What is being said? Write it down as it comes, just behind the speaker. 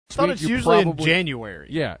I thought it's usually in January.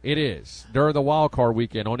 Yeah, it is during the wild card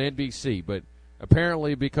weekend on NBC. But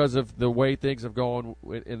apparently, because of the way things have gone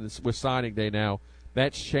with signing day now,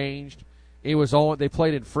 that's changed. It was on. They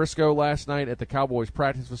played in Frisco last night at the Cowboys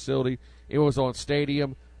practice facility. It was on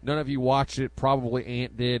Stadium. None of you watched it. Probably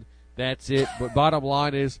Ant did. That's it. But bottom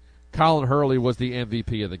line is, Colin Hurley was the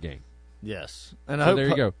MVP of the game. Yes, and so there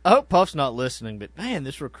you go. I hope Puff's not listening. But man,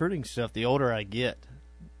 this recruiting stuff. The older I get,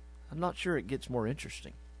 I'm not sure it gets more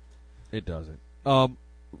interesting. It doesn't.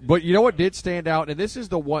 But you know what did stand out, and this is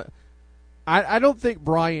the one. I don't think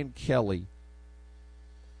Brian Kelly.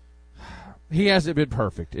 He hasn't been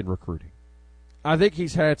perfect in recruiting. I think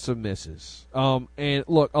he's had some misses. And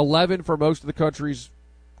look, 11 for most of the country's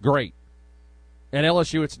great. At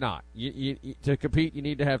LSU, it's not. To compete, you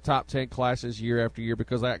need to have top 10 classes year after year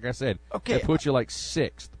because, like I said, it puts you like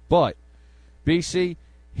 6th. But BC,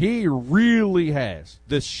 he really has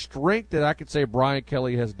the strength that I could say Brian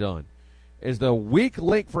Kelly has done. Is the weak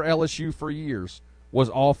link for LSU for years was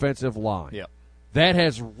offensive line. Yep. That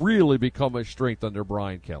has really become a strength under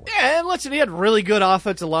Brian Kelly. Yeah, and listen, he had really good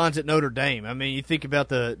offensive lines at Notre Dame. I mean, you think about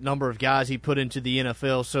the number of guys he put into the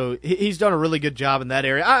NFL, so he's done a really good job in that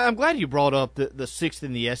area. I'm glad you brought up the 6th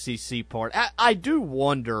in the SEC part. I do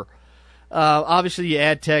wonder, obviously you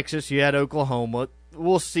add Texas, you add Oklahoma.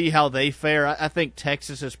 We'll see how they fare. I think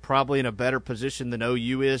Texas is probably in a better position than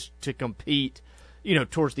OU is to compete,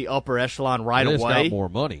 towards the upper echelon right away. It's got more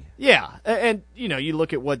money. Yeah, and, you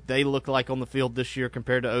look at what they look like on the field this year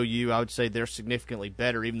compared to OU, I would say they're significantly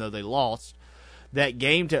better, even though they lost that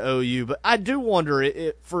game to OU. But I do wonder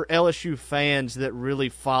if for LSU fans that really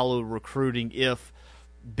follow recruiting if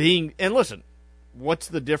being – and listen, what's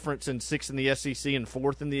the difference in 6th in the SEC and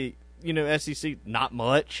 4th in the SEC? Not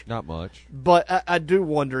much. Not much. But I do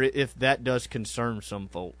wonder if that does concern some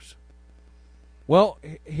folks. Well,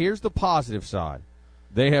 here's the positive side.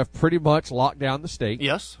 They have pretty much locked down the state.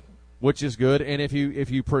 Yes. Which is good. And if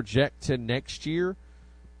you project to next year,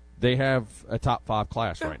 they have a top 5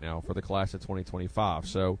 class right now for the class of 2025.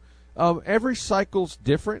 So every cycle's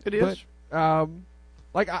different. It is.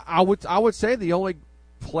 But, I would say the only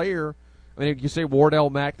player, I mean, you say Wardell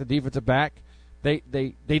Mack, the defensive back, they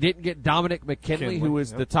didn't get Dominic McKinley, who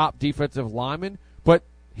is the top defensive lineman, but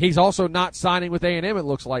he's also not signing with A&M, it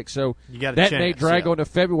looks like. So that may drag on to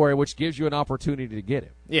February, which gives you an opportunity to get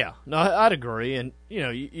him. Yeah, no, I'd agree. And,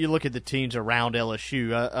 you look at the teams around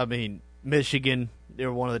LSU. I mean, Michigan,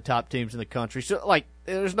 they're one of the top teams in the country. So,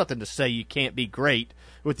 there's nothing to say you can't be great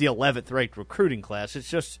with the 11th-ranked recruiting class. It's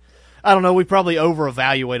just, I don't know, we probably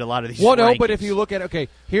over-evaluate a lot of these rankings. No, but if you look at,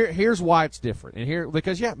 here's why it's different. And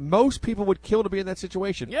because most people would kill to be in that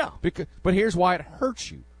situation. Yeah. But here's why it hurts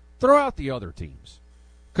you. Throw out the other teams.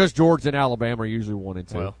 Because Georgia and Alabama are usually 1 and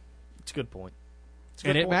 2. Well, it's a good point.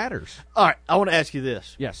 It matters. All right, I want to ask you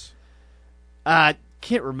this. Yes. I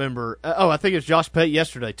can't remember. I think it was Josh Pate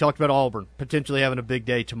yesterday. Talked about Auburn potentially having a big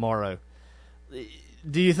day tomorrow.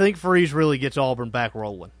 Do you think Freeze really gets Auburn back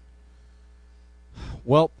rolling?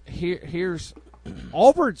 Well, here's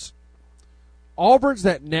Auburn's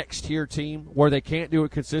that next tier team where they can't do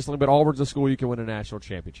it consistently, but Auburn's a school you can win a national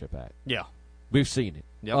championship at. Yeah. We've seen it.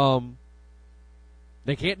 Yep.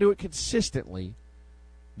 They can't do it consistently,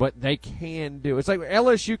 but they can do it. It's like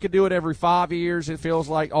LSU can do it every 5 years. It feels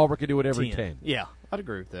like Auburn can do it every 10. Yeah, I'd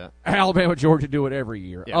agree with that. Alabama, Georgia do it every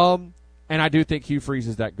year. Yeah. And I do think Hugh Freeze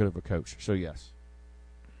is that good of a coach. So, yes.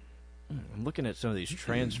 I'm looking at some of these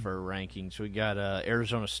transfer rankings. We got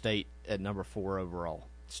Arizona State at number 4 overall.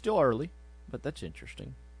 Still early, but that's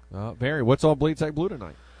interesting. Barry, what's on Bleed Tech Blue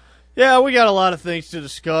tonight? Yeah, we got a lot of things to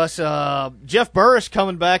discuss. Jeff Burris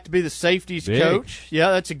coming back to be the safeties coach.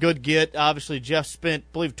 Yeah, that's a good get. Obviously, Jeff spent,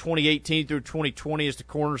 I believe, 2018 through 2020 as the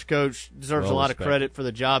corners coach. Deserves a lot of credit for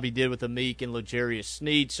the job he did with Amik and L'Jarius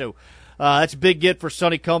Sneed. So that's a big get for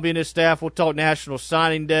Sonny Cumbie and his staff. We'll talk National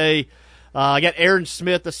Signing Day. I got Aaron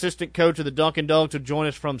Smith, assistant coach of the Dunkin Dogs, will join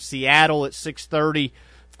us from Seattle at 6:30.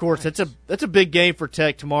 Of course, that's a big game for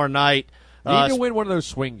Tech tomorrow night. You need to win one of those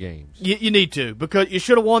swing games. You need to, because you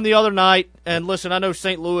should have won the other night. And listen, I know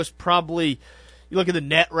St. Louis probably, you look at the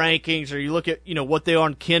net rankings or you look at, what they are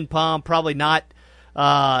in KenPom, probably not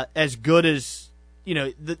as good as,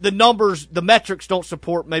 the numbers, the metrics don't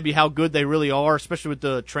support maybe how good they really are, especially with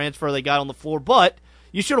the transfer they got on the floor. But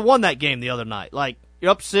you should have won that game the other night. You're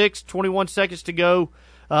up 6, 21 seconds to go.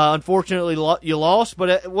 Unfortunately, you lost,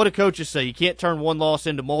 but what do coaches say? You can't turn one loss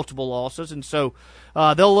into multiple losses, and so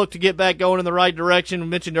they'll look to get back going in the right direction. We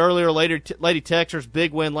mentioned earlier, Lady Texas'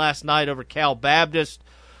 big win last night over Cal Baptist.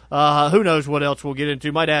 Who knows what else we'll get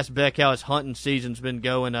into. Might ask Beck how his hunting season's been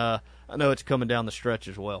going. I know it's coming down the stretch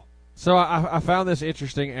as well. So I found this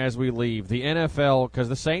interesting as we leave. The NFL, because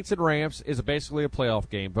the Saints and Rams is basically a playoff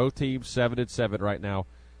game. Both teams 7-7 right now,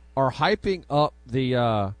 are hyping up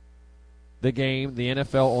the game, the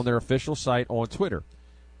NFL, on their official site on Twitter.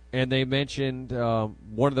 And they mentioned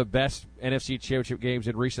one of the best NFC Championship games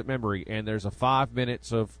in recent memory, and there's 5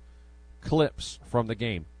 minutes of clips from the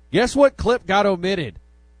game. Guess what clip got omitted?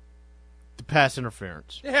 The pass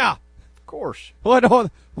interference. Yeah. Of course. What on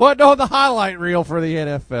the highlight reel for the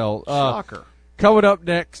NFL? Shocker. Coming up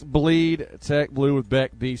next, Bleed Tech Blue with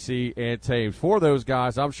Beck, BC, and Taves. For those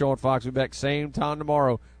guys, I'm Sean Fox. We'll be back same time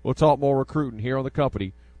tomorrow. We'll talk more recruiting here on The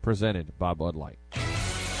Company, presented by Bud Light.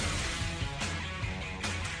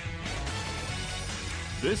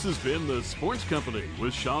 This has been The Sports Company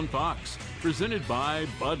with Sean Fox, presented by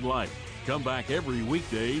Bud Light. Come back every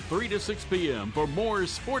weekday, 3 to 6 p.m. for more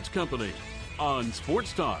Sports Company on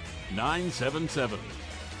Sports Talk 977.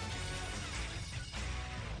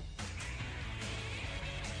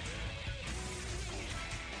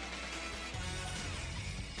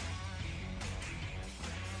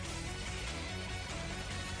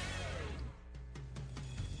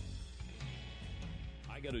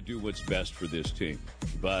 I got to do what's best for this team.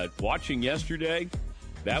 But watching yesterday,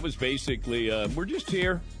 that was basically, we're just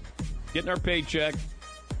here, getting our paycheck.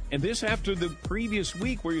 And this after the previous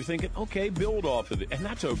week where you're thinking, okay, build off of it. And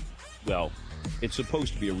that's it's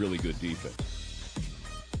supposed to be a really good defense.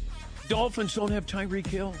 Dolphins don't have Tyreek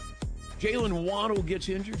Hill. Jalen Waddle gets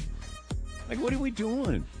injured. Like, what are we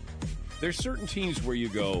doing? There's certain teams where you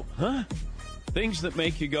go, huh? Things that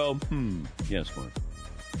make you go, yes, Mark.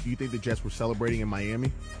 Do you think the Jets were celebrating in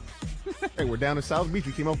Miami? Hey, we're down in South Beach.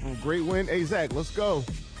 We came up from a great win. Hey, Zach, let's go.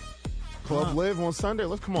 Club Live on Sunday.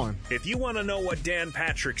 Let's come on. If you want to know what Dan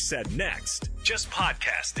Patrick said next, just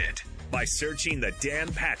podcast it by searching The Dan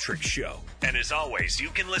Patrick Show. And as always, you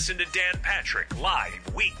can listen to Dan Patrick live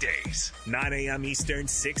weekdays, 9 a.m. Eastern,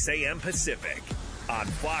 6 a.m. Pacific on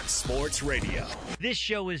Fox Sports Radio. This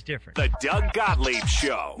show is different. The Doug Gottlieb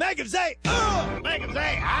Show. Make him say,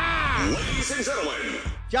 Ladies and gentlemen,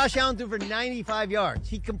 Josh Allen threw for 95 yards.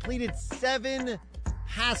 He completed 7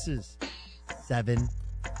 passes. 7.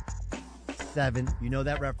 You know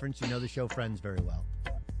that reference. You know the show Friends very well.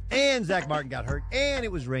 And Zach Martin got hurt. And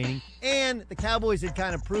it was raining. And the Cowboys had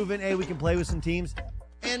kind of proven, hey, we can play with some teams.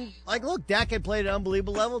 And, look, Dak had played at an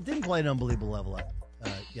unbelievable level. Didn't play at an unbelievable level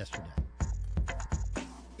yesterday.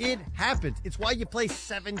 It happens. It's why you play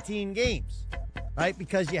 17 games, right?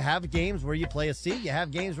 Because you have games where you play a C, you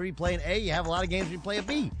have games where you play an A, you have a lot of games where you play a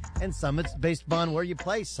B. And some it's based upon where you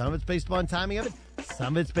play, some of it's based upon timing of it,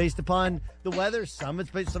 some of it's based upon the weather, sometimes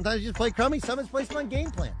you just play crummy, some of it's based upon game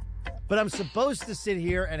plan. But I'm supposed to sit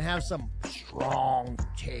here and have some strong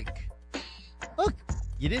take. Look,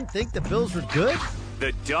 you didn't think the Bills were good?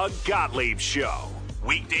 The Doug Gottlieb Show.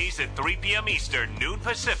 Weekdays at 3 p.m. Eastern, noon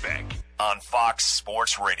Pacific. On Fox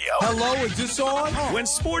Sports Radio. Hello, is this on? When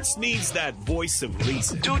sports needs that voice of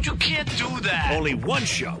reason. Dude, you can't do that. Only one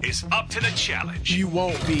show is up to the challenge. You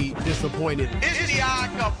won't be disappointed. It's the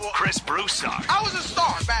Odd Couple. Chris Broussard. I was a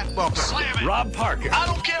star in basketball. Slam it. Rob Parker. I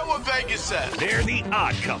don't care what Vegas says. They're the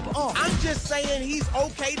Odd Couple. I'm just saying he's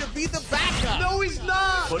okay to be the backup. No, he's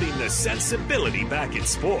not. Putting the sensibility back in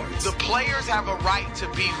sports. The players have a right to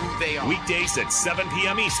be who they are. Weekdays at 7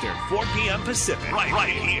 p.m. Eastern, 4 p.m. Pacific.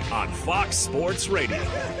 Right here on Fox Sports Radio.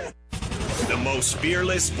 The most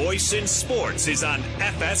fearless voice in sports is on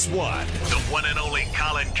FS1. The one and only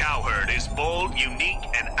Colin Cowherd is bold, unique,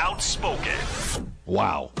 and outspoken.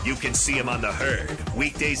 Wow. You can see him on The Herd,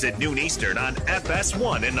 weekdays at noon Eastern on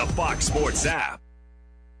FS1 in the Fox Sports app.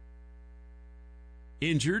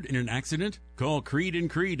 Injured in an accident? Call Creed and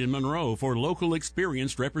Creed in Monroe for local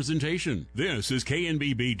experienced representation. This is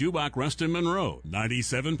KNBB Dubach Ruston Monroe,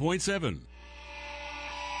 97.7.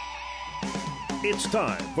 It's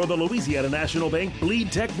time for the Louisiana National Bank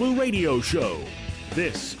Bleed Tech Blue Radio Show.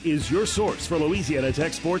 This is your source for Louisiana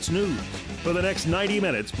Tech sports news. For the next 90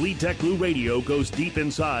 minutes, Bleed Tech Blue Radio goes deep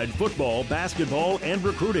inside football, basketball, and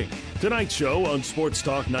recruiting. Tonight's show on Sports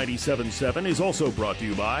Talk 97.7 is also brought to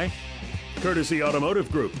you by Courtesy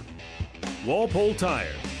Automotive Group, Walpole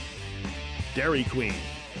Tire, Dairy Queen.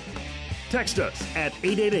 Text us at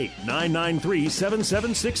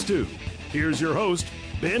 888-993-7762. Here's your host,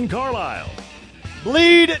 Ben Carlisle.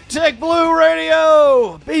 Bleed Tech Blue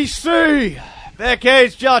Radio, BC Beck,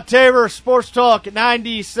 Hayes, John Tabor, Sports Talk at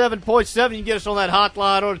 97.7. You can get us on that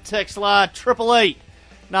hotline or the text line,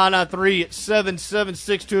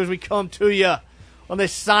 888-993-7762 as we come to you on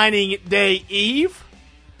this signing day eve.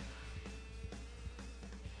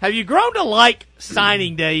 Have you grown to like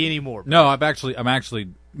signing day anymore? No, I'm actually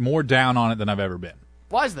more down on it than I've ever been.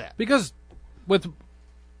 Why is that? Because with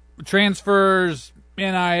transfers,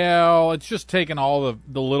 NIL, it's just taken all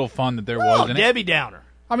the little fun that there was in it. Debbie Downer.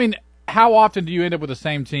 I mean, how often do you end up with the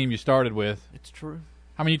same team you started with? It's true.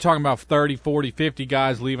 I mean, you're talking about 30, 40, 50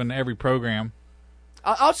 guys leaving every program.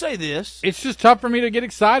 I'll say this. It's just tough for me to get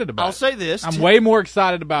excited about. I'll say this. I'm way more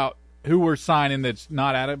excited about who we're signing that's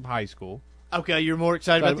not out of high school. Okay, you're more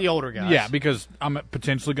excited about the older guys. Yeah, because I'm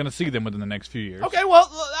potentially going to see them within the next few years. Okay, well,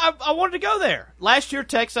 I wanted to go there. Last year,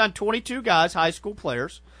 Tech signed 22 guys, high school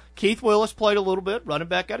players. Keith Willis played a little bit, running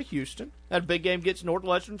back out of Houston. Had a big game against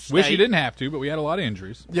Northwestern State. Wish he didn't have to, but we had a lot of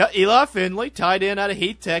injuries. Yeah, Eli Finley, tight end out of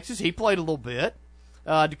Heath, Texas. He played a little bit.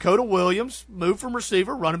 Dakota Williams, moved from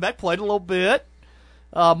receiver, running back, played a little bit.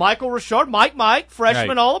 Michael Richard, Mike,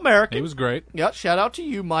 freshman All-American. He was great. Yeah, shout out to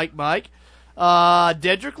you, Mike.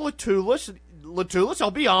 Dedrick Latulis,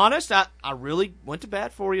 I'll be honest, I really went to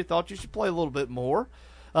bat for you. Thought you should play a little bit more.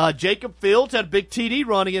 Jacob Fields had a big TD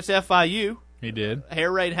run against FIU. He did.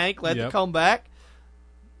 Hair Raid Hank led the comeback.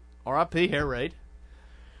 R.I.P. Hair Raid.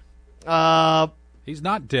 He's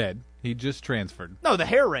not dead. He just transferred. No, the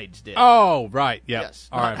Hair Raid's dead. Oh, right. Yep. Yes.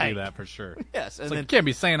 R.I.P. that for sure. Yes. And then, you can't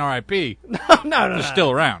be saying R.I.P. No. Just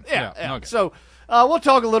still around. Yeah. Okay. So we'll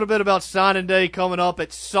talk a little bit about signing day coming up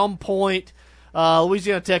at some point.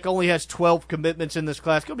 Louisiana Tech only has 12 commitments in this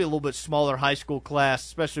class. It's going to be a little bit smaller high school class,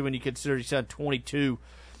 especially when you consider you signed 22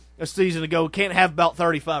 a season ago. Can't have about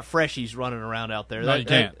 35 freshies running around out there. No, you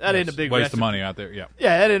can't. That ain't a big waste recipe. of money out there. Yeah.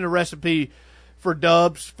 Yeah, that ain't a recipe for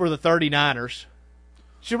dubs for the 39ers.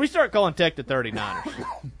 Should we start calling Tech the 39ers?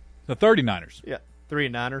 The 39ers. Yeah,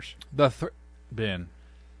 3-9ers. Ben.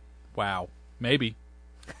 Wow. Maybe.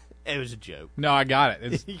 It was a joke. No, I got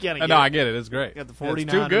it. I get it. It's great. Got the 49ers.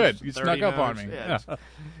 It's too good. You snuck up on me. Yeah.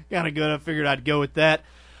 Kind of good. I figured I'd go with that.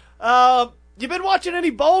 You been watching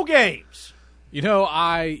any bowl games? You know,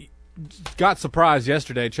 I got surprised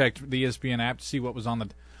yesterday. Checked the ESPN app to see what was on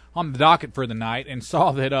the docket for the night, and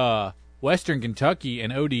saw that Western Kentucky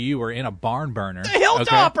and ODU were in a barn burner. The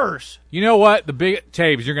Hilltoppers. Okay? You know what? The big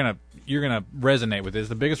Tabes, you're gonna resonate with this.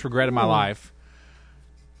 The biggest regret of my life.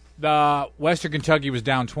 The Western Kentucky was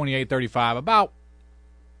down 28-35, about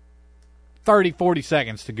 30, 40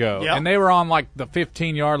 seconds to go. Yep. And they were on, like, the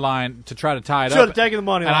 15-yard line to try to tie it up. Should have taken the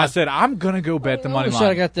money line. And I said, I'm going to go bet the money line. I should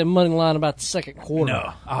have got the money line about the second quarter.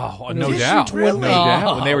 No. Oh, no doubt. Really? No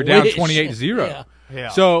doubt. When they were down 28-0. Yeah.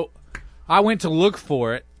 So I went to look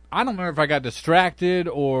for it. I don't remember if I got distracted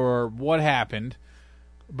or what happened,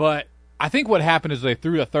 but I think what happened is they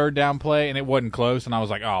threw a third down play, and it wasn't close, and I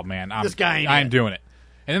was like, oh, man, This guy I ain't doing it.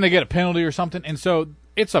 And then they get a penalty or something, and so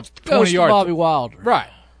it's a 20 Goes to yards. Bobby Wilder. Right.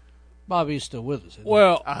 Bobby's still with us.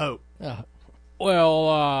 Well, I hope.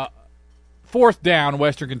 Fourth down,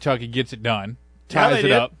 Western Kentucky gets it done, ties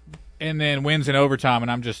it up, did. and then wins in overtime,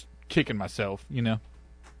 and I'm just kicking myself, you know.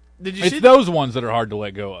 Did you it's see those ones that are hard to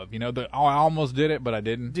let go of, you know. I almost did it, but I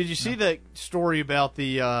didn't. Did you see that story about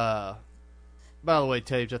the by the way,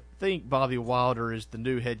 Taves, I think Bobby Wilder is the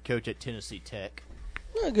new head coach at Tennessee Tech.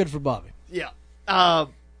 Good for Bobby. Yeah.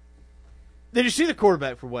 Did you see the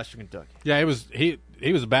quarterback for Western Kentucky? Yeah,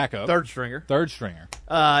 he was a backup. Third stringer.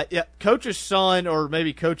 Yeah, coach's son or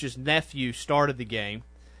maybe coach's nephew started the game.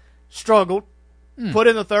 Struggled. Put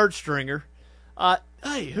in the third stringer.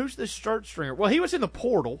 Hey, who's this third stringer? Well, he was in the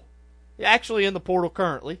portal. Actually in the portal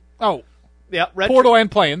currently. Oh. Yeah, portal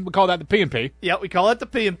and playing. We call that the P&P. Yeah, we call it the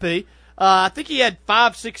P&P. I think he had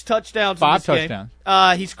 5-6 touchdowns in this touchdowns.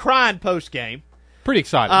 game. He's crying post-game. Pretty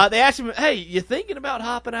excited. They asked him, hey, you thinking about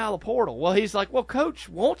hopping out of the portal? Well, he's like, well, Coach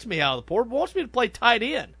wants me out of the portal, wants me to play tight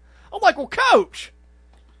end. I'm like, well, Coach,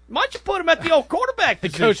 why don't you put him at the old quarterback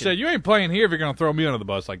position? The coach said, you ain't playing here if you're going to throw me under the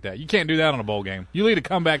bus like that. You can't do that on a bowl game. You lead a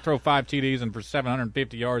comeback, throw 5 TDs, and for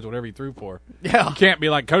 750 yards, whatever he threw for. Yeah. You can't be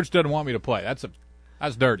like, Coach doesn't want me to play. That's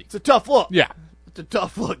dirty. It's a tough look. Yeah. It's a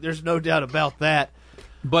tough look. There's no doubt about that.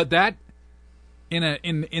 But that, in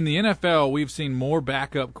the NFL, we've seen more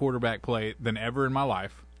backup quarterback play than ever in my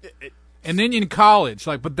life. And then in college,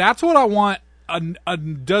 but that's what I want a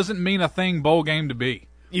doesn't mean a thing bowl game to be.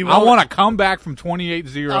 I want to come back from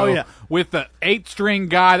 28-0 with the 8-string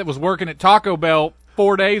guy that was working at Taco Bell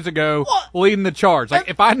 4 days ago leading the charge.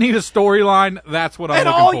 If I need a storyline, that's what I'm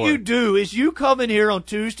looking for. And all you do is you come in here on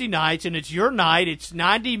Tuesday nights, and it's your night. It's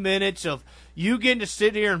 90 minutes of you getting to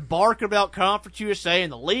sit here and bark about Conference USA,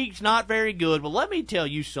 and the league's not very good. Well, let me tell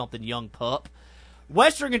you something, young pup.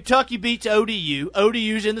 Western Kentucky beats ODU.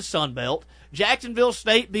 ODU's in the Sun Belt. Jacksonville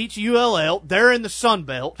State beats ULL. They're in the Sun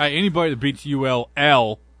Belt. Hey, anybody that beats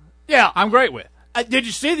ULL, yeah, I'm great with. Did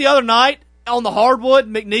you see the other night on the hardwood,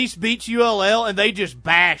 McNeese beats ULL, and they just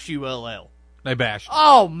bash ULL. They bashed.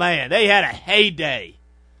 Oh, man, they had a heyday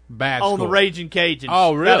Bad on score. the Raging Cajuns.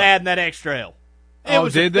 Oh, really? Without adding that extra L. It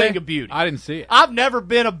was did a thing they? of beauty. I didn't see it. I've never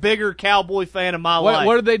been a bigger Cowboy fan in my life.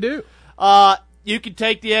 What did they do? You can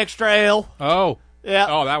take the extra L. Oh. Yeah.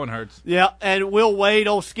 Oh, that one hurts. Yeah, and Will Wade,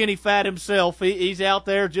 old skinny fat himself, he's out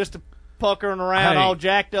there just puckering around all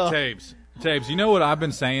jacked up. Tabes, you know what I've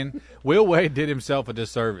been saying? Will Wade did himself a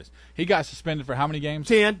disservice. He got suspended for how many games?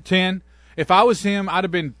 10. If I was him, I'd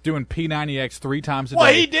have been doing P90X 3 times a day.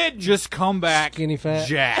 Well, he didn't. Just come back. Skinny fat.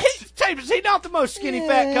 Jacked. Tabes, is he not the most skinny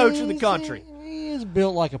fat coach in the country? He is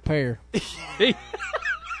built like a pear.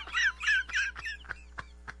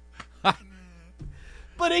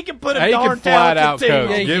 But he can put a He darn can flat out talented team.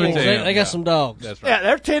 coach. on. Give it to him. They got some dogs. That's right. Yeah,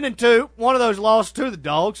 they're 10-2. One of those lost to the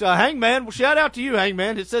Dogs. Hangman, well, shout out to you,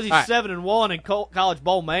 Hangman. It says he's 7-1 in college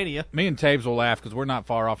bowl mania. Me and Tabes will laugh because we're not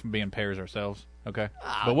far off from being pairs ourselves. Okay,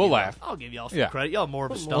 but we'll laugh. I'll give y'all some credit. Y'all more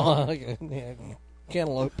of a stump. Yeah,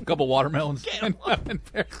 cantaloupe. A couple watermelons.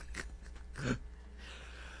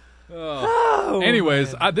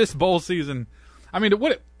 Anyways, this bowl season, I mean,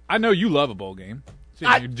 I know you love a bowl game. It's in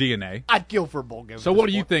your DNA. I'd kill for a bowl game. So what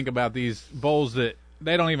do you think about these bowls that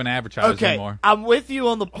they don't even advertise anymore? I'm with you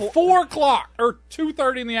on the 4 o'clock or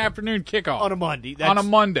 2:30 in the afternoon kickoff on a Monday. On a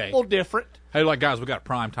Monday, a little different. Hey, guys, we got a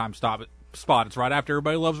prime time spot. It's right after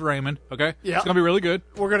Everybody Loves Raymond. Okay, yeah, it's gonna be really good.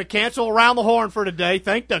 We're gonna cancel Around the Horn for today.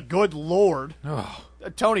 Thank the good Lord. Oh.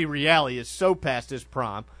 Tony Reale is so past his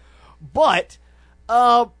prime, but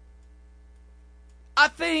I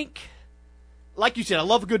think, like you said, I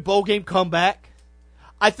love a good bowl game comeback.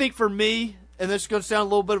 I think for me, and this is going to sound a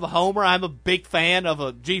little bit of a homer, I'm a big fan of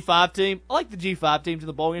a G5 team. I like the G5 teams in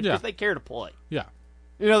the bowl games because they care to play. Yeah.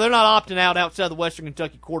 You know, they're not opting out outside the Western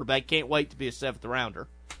Kentucky quarterback. Can't wait to be a 7th rounder.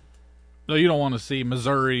 No, you don't want to see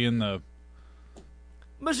Missouri in the...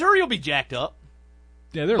 Missouri will be jacked up.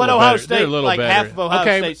 Yeah, they're but a little Ohio better. State, They're a little like better. half of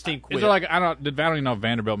Ohio State's team quit. Is there I don't even know if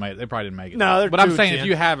Vanderbilt made it. They probably didn't make it. No, they're But I'm 2-10. saying if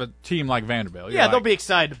you have a team like Vanderbilt, they'll be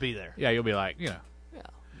excited to be there. Yeah, you'll be like,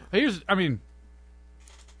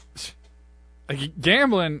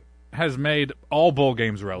 gambling has made all bowl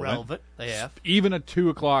games relevant. They have. Even a 2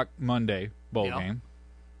 o'clock Monday bowl game,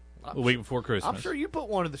 the week before Christmas. I'm sure you put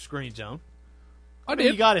one in the screen zone. I did.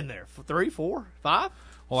 You got in there? 3, 4, 5?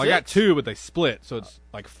 Well, 6? I got 2, but they split, so it's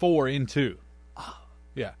like 4 in 2.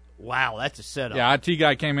 Yeah. Wow, that's a setup. Yeah, IT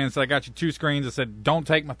guy came in and said, I got you 2 screens. I said, don't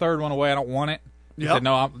take my third one away. I don't want it. He said,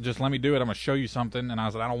 no, just let me do it. I'm going to show you something. And I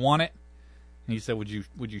said, I don't want it. And he said, would you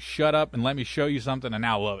shut up and let me show you something? And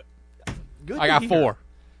now I love it. Good I got 4.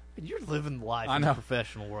 You're living the life in the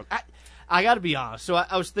professional world. I got to be honest. So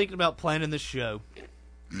I was thinking about planning this show.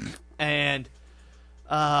 And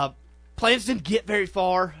plans didn't get very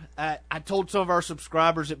far. I told some of our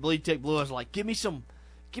subscribers at Bleed Tech Blue, I was like, give me some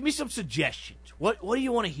suggestions. What do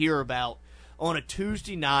you want to hear about on a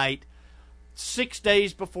Tuesday night, 6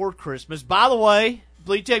 days before Christmas? By the way,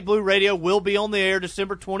 Bleed Tech Blue Radio will be on the air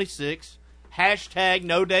December 26th. #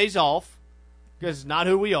 no days off, because it's not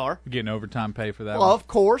who we are. You're getting overtime pay for that Well, one? of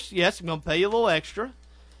course, yes. I'm going to pay you a little extra.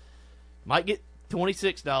 Might get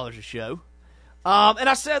 $26 a show. And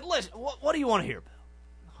I said, listen, what do you want to hear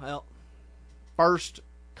about? Well, first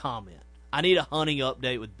comment. I need a hunting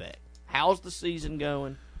update with Beck. How's the season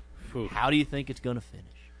going? How do you think it's going to finish?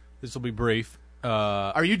 This will be brief.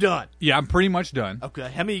 Are you done? Yeah, I'm pretty much done. Okay.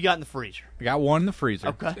 How many you got in the freezer? I got 1 in the freezer.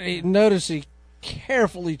 Okay. Notice he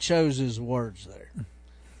carefully chose his words there.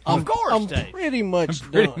 Of course, I'm Dave. pretty much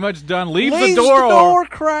done. Pretty much done. Leaves the the door door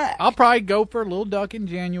cracked. I'll probably go for a little duck in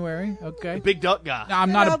January. Okay. Big duck guy. Now,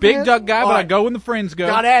 I'm not a big duck guy, but I go when the friends go.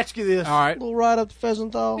 Got to ask you this. All right. A little right up the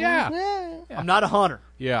Pheasanthal. Yeah. I'm not a hunter.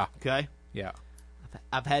 Yeah. Okay. Yeah.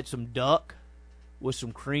 I've had some duck with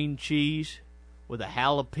some cream cheese with a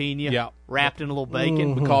jalapeno wrapped in a little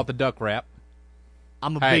bacon. We call it the duck wrap.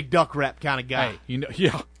 I'm a big duck wrap kind of guy. Hey, you know,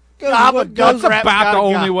 yeah. I'm a duck That's wrap about the kinda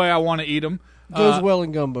only guy. way I want to eat them. Goes well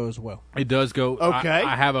in gumbo as well. It does go. Okay.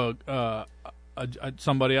 I have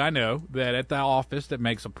somebody I know that at the office that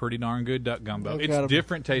makes a pretty darn good duck gumbo. I've It's got a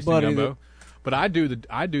different tasting buddy gumbo, but I do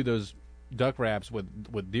those duck wraps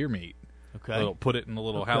with deer meat. Okay. Put it in a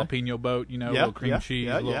little jalapeno boat, a little cream cheese,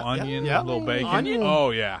 a little onion, a little bacon. Onion?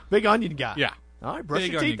 Oh yeah, Big onion guy. yeah. All right, brush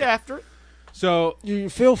Big your onion teeth guy. after it. So You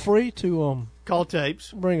feel free to Call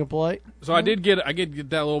tapes. bring a plate. I did get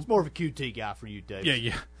that little. More of a QT guy for you, Dave.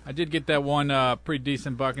 Yeah. I did get that one pretty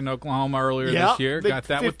decent buck in Oklahoma earlier Yeah, this year. big Got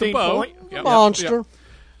that with the 15 bow. point. Yep, Monster.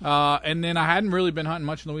 yep. And then I hadn't really been hunting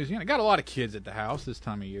much in Louisiana. Got a lot of kids at the house this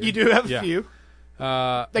time of year. You do have a few.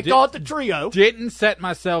 They call it the trio. Didn't set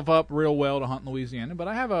myself up real well to hunt in Louisiana, but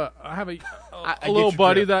I have a I little get your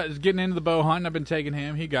buddy drift. that is getting into the bow hunting. I've been taking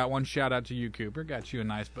him. He got one. Shout out to you, Cooper. Got you a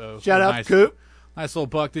nice bow. Shout out nice, to Coop. Nice little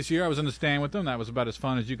buck this year. I was in the stand with him. That was about as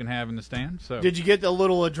fun as you can have in the stand. So, did you get the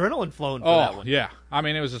little adrenaline flowing for that one? Yeah. I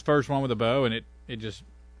mean, it was his first one with a bow, and it just,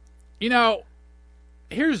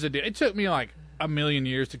 here's the deal. It took me like a million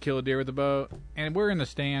years to kill a deer with a bow, and we're in the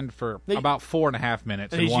stand for about 4.5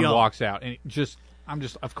 minutes, and one walks out, and I'm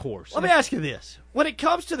just, of course. Let me ask you this: when it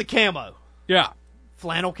comes to the camo,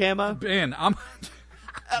 flannel camo, Ben, I'm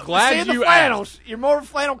glad you flannels. asked. You're more of a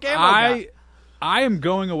flannel camo guy. I am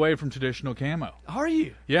going away from traditional camo. Are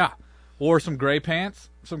you? Yeah. Wore some gray pants,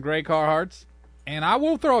 some gray Carhartts, and I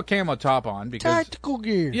will throw a camo top on because tactical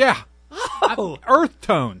gear. Yeah. Earth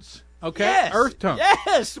tones. Okay? Yes. Earth tones.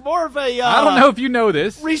 Yes. More of a I don't know if you know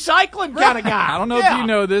this. Recycling kind of guy. I don't know if you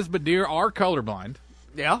know this, but deer are colorblind.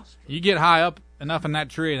 Yeah. You get high up enough in that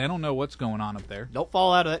tree, and they don't know what's going on up there. Don't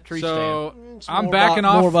fall out of that tree stand. So I'm backing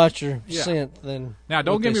off. More about your scent than. Now,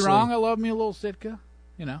 don't get me wrong. I love me a little Sitka.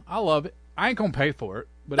 I love it. I ain't going to pay for it,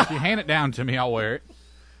 but if you hand it down to me, I'll wear it.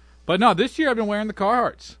 But no, this year I've been wearing the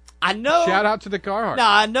Carhartts. I know. Shout out to the Carhartts.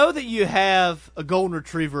 Now, I know that you have a golden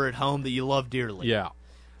retriever at home that you love dearly. Yeah.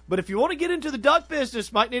 But if you want to get into the duck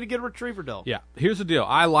business, might need to get a retriever dog. Yeah. Here's the deal.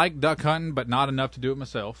 I like duck hunting, but not enough to do it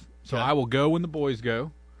myself. So I will go when the boys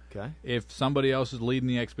go. Okay. If somebody else is leading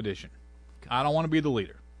the expedition. Okay. I don't want to be the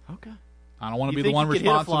leiter. Okay. I don't want to be the one you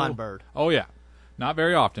responsible. Hit a flying bird? Oh, yeah. Not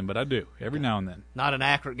very often, but I do. Every now and then. Not an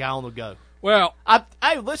accurate guy on the go. Well,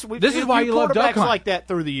 hey, listen, we've this is why you love duck hunting like that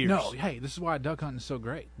through the years. No, hey, this is why duck hunting is so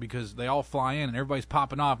great because they all fly in and everybody's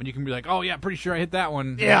popping off, and you can be like, "Oh yeah, pretty sure I hit that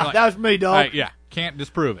one." Yeah, like, that was me, dog. Hey, yeah, can't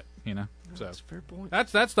disprove it, So that's a fair point.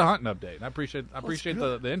 That's the hunting update. I appreciate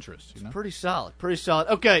the interest. It's pretty solid, pretty solid.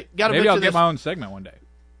 Okay, got to maybe I'll get my own segment one day.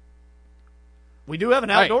 We do have an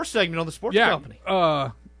outdoor segment on the sports company.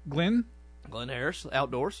 Glenn Harris,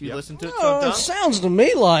 outdoors. You listen to it Oh, sometimes. it sounds to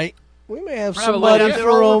me like we may have We'll somebody have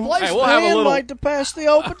from hey, we'll have a little, like to pass the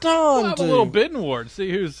old baton we'll have to. a little bidding war to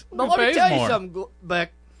see who But let me pays tell more. you something,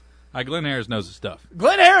 Beck. Glenn Harris knows his stuff.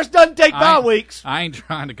 Glenn Harris doesn't take bye weeks. I ain't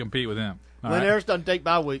trying to compete with him. Glenn Harris doesn't take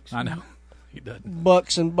bye weeks. I know. He doesn't.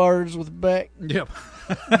 Bucks and Birds with Beck. Yep.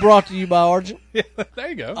 Brought to you by Argent. Yeah, there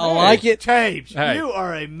you go. I like it. Taves, Hey. you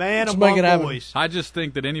are a man Let's among make it happen. boys. I just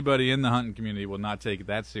think that anybody in the hunting community will not take it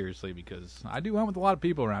that seriously because I do hunt with a lot of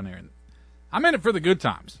people around here. And I'm in it for the good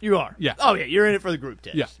times. You are? Yeah. Oh, yeah, you're in it for the group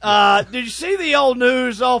text. Yeah. Did you see the old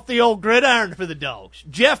news off the old gridiron for the Dogs?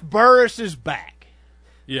 Jeff Burris is back.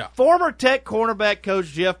 Yeah. Former Tech cornerback coach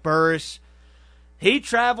Jeff Burris, he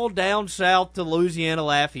traveled down south to Louisiana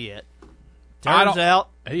Lafayette. Turns out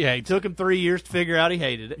he hates it took him 3 years to figure out he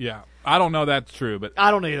hated it. Yeah. I don't know that's true, but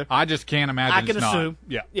I don't either. I just can't imagine I can it's assume.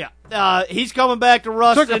 not. Yeah. Yeah. He's coming back to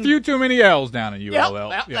Ruston. Took a few too many L's down in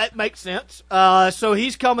ULL. Yep, that makes sense. So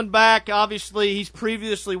he's coming back. Obviously, he's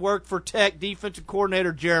previously worked for Tech defensive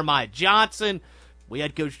coordinator Jeremiah Johnson. We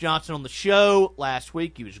had Coach Johnson on the show last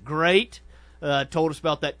week. He was great. Told us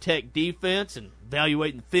about that Tech defense and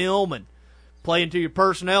evaluating film and playing to your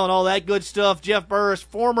personnel and all that good stuff. Jeff Burris,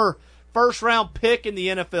 former first-round pick in the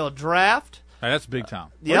NFL draft. Hey, that's big time.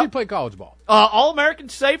 Yep. Where do you play college ball? All-American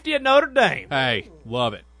safety at Notre Dame. Hey,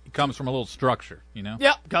 love it. It comes from a little structure,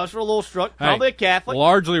 Yep, comes from a little structure. Probably a Catholic.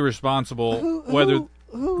 Largely responsible. Who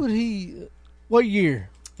would he? What year?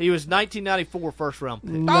 He was 1994 first-round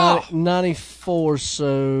pick. 94.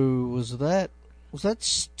 So was that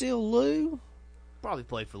still Lou? Probably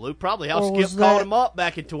played for Lou. Probably how Or was Skip called that- him up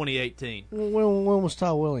back in 2018. When was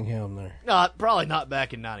Ty Willingham there? Probably not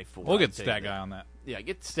back in 94. We'll get I'd the say stat that. guy on that. Yeah,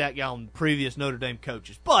 get the stat guy on previous Notre Dame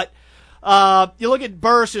coaches. But you look at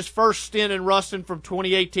Burris' first stint in Ruston from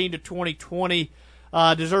 2018 to 2020.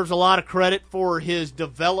 Deserves a lot of credit for his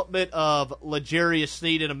development of L'Jarius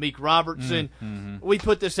Sneed and Amik Robertson. We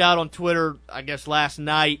put this out on Twitter, I guess, last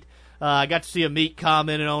night. I got to see Amik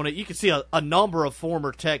commenting on it. You can see a number of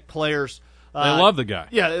former Tech players. They love the guy.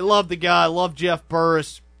 Yeah, they love the guy. Love Jeff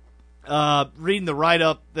Burris. Reading the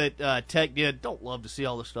write-up that Tech did, don't love to see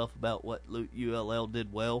all the stuff about what ULL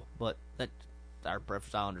did well, but that's our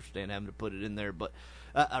preference. I understand having to put it in there, but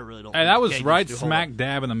I really don't. Hey, that was right smack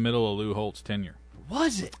dab in the middle of Lou Holt's tenure.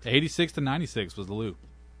 Was it? 86 to 96 was the Lou.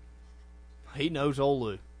 He knows old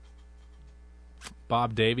Lou.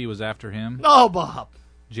 Bob Davey was after him. Oh, Bob.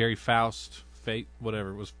 Jerry Faust, Fate,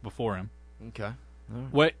 whatever, was before him. Okay.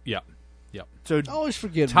 Right. Wait, yep. So I always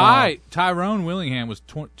forget Tyrone Willingham was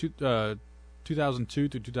 2002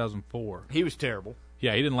 to 2004. He was terrible.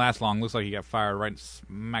 Yeah, he didn't last long. Looks like he got fired right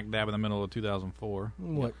smack dab in the middle of 2004.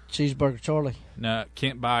 What, Cheeseburger Charlie? No,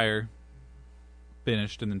 Kent Byer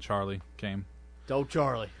finished, and then Charlie came. Old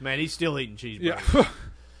Charlie. Man, he's still eating cheeseburgers. Yeah.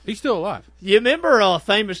 He's still alive. You remember a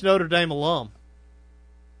famous Notre Dame alum?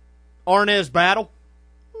 Arnez Battle?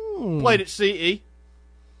 Played at CE.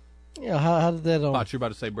 Yeah, how did that I thought you were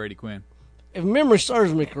about to say Brady Quinn. If memory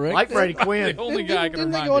serves me correct. Like Brady Quinn. The only guy I can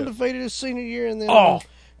Didn't they remind go you of. undefeated his senior year and then Oh.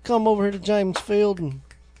 come over here to James Field and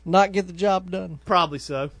not get the job done? Probably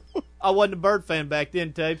so. I wasn't a Bird fan back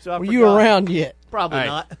then, Tape, so I Were forgot. you around yet? Probably Hey,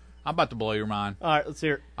 not. I'm about to blow your mind. All right, let's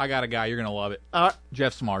hear it. I got a guy. You're going to love it. All right.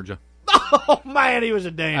 Jeff Smarja. Oh, man, he was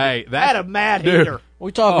a dandy. Hey, that- Had a mad dude. heater.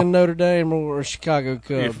 We talking Notre Dame or Chicago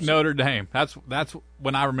Cubs? If Notre Dame. That's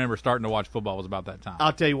when I remember starting to watch football was about that time.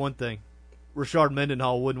 I'll tell you one thing. Rashard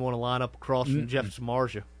Mendenhall wouldn't want to line up across from Jeff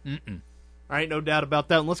Samardzija. There ain't no doubt about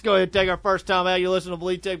that. And let's go ahead and take our first time out. You listen to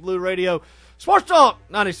Bleed Tech Blue Radio. Sports Talk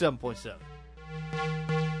 97.7.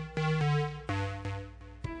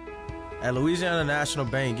 At Louisiana National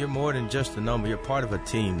Bank, you're more than just a number. You're part of a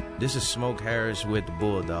team. This is Smoke Harris with the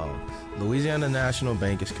Bulldogs. Louisiana National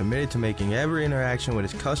Bank is committed to making every interaction with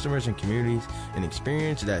its customers and communities an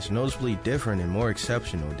experience that's noticeably different and more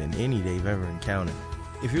exceptional than any they've ever encountered.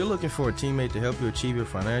 If you're looking for a teammate to help you achieve your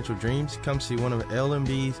financial dreams, come see one of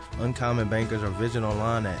LMB's Uncommon Bankers or visit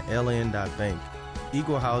online at ln.bank.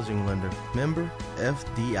 Equal housing lender. Member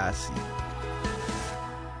FDIC.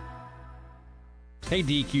 Hey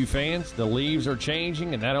DQ fans, the leaves are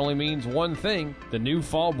changing and that only means one thing, the new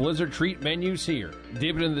fall blizzard treat menu's here.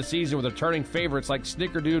 Dip into the season with returning favorites like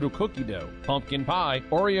Snickerdoodle cookie dough, pumpkin pie,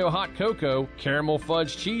 Oreo hot cocoa, caramel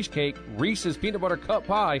fudge cheesecake, Reese's peanut butter cup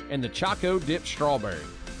pie, and the Choco dipped strawberry.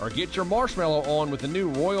 Or get your marshmallow on with the new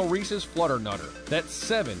Royal Reese's Flutter Nutter. That's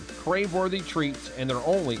 7 crave-worthy treats and they're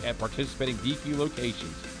only at participating DQ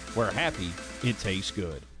locations where happy, it tastes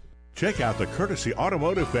good. Check out the Courtesy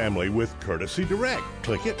Automotive family with Courtesy Direct.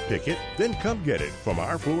 Click it, pick it, then come get it from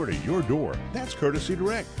our floor to your door. That's Courtesy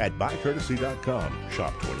Direct at buycourtesy.com.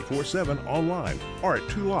 Shop 24/7 online or at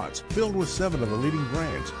 2 lots filled with 7 of the leading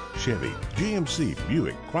brands: Chevy, GMC,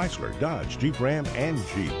 Buick, Chrysler, Dodge, Jeep Ram, and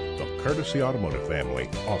Jeep. The Courtesy Automotive family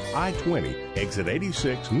off I-20, exit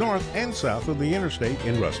 86, north and south of the interstate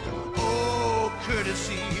in Ruston. Oh,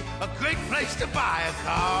 Courtesy, a great place to buy a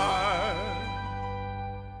car.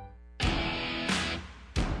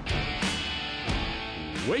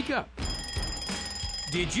 Wake up.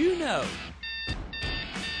 Did you know?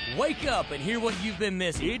 Wake up and hear what you've been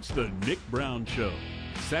missing. It's the Nick Brown Show.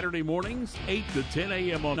 Saturday mornings, 8 to 10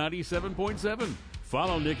 a.m. on 97.7.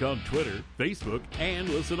 Follow Nick on Twitter, Facebook, and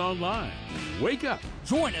listen online. Wake up.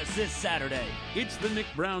 Join us this Saturday. It's the Nick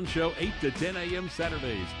Brown Show, 8 to 10 a.m.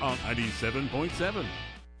 Saturdays on 97.7.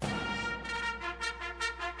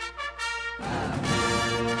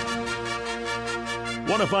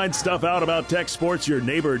 Want to find stuff out about tech sports your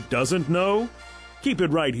neighbor doesn't know? Keep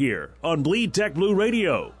it right here on Bleed Tech Blue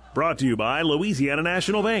Radio. Brought to you by Louisiana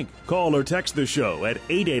National Bank. Call or text the show at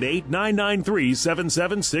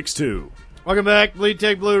 888-993-7762. Welcome back, Bleed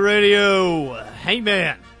Tech Blue Radio. Hey,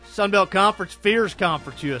 man. Sunbelt Conference, Fears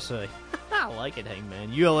Conference USA. I like it, hey,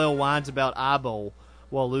 man. ULL whines about eyeball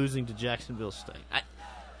while losing to Jacksonville State. I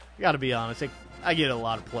got to be honest. I get a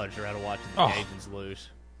lot of pleasure out of watching the Cajuns lose.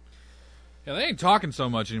 Yeah, they ain't talking so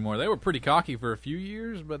much anymore. They were pretty cocky for a few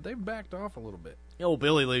years, but they've backed off a little bit. Old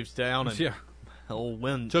Billy leaves town, and yeah, old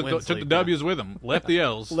Win took the W's with him. Left the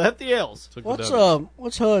L's. Left the L's.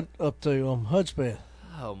 What's Hud up to? Hudspeth.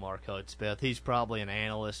 Oh, Mark Hudspeth. He's probably an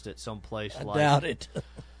analyst at some place. I doubt it.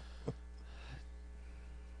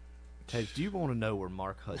 Tate, do you want to know where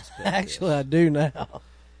Mark Hudspeth Actually, I do now.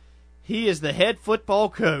 He is the head football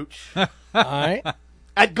coach. All right.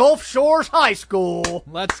 At Gulf Shores High School.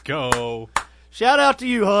 Let's go. Shout out to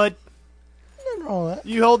you, Hud. Nothing wrong with that.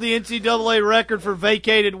 You hold the NCAA record for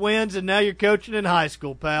vacated wins, and now you're coaching in high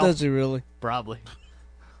school, pal. Does he really? Probably.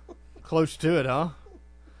 Close to it, huh?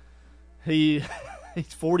 He's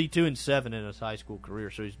 42-7 in his high school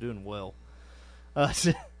career, so he's doing well.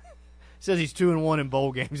 Says he's 2-1 in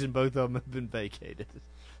bowl games, and both of them have been vacated.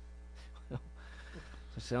 That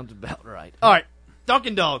sounds about right. All right,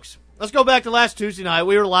 Dunkin Dogs. Let's go back to last Tuesday night.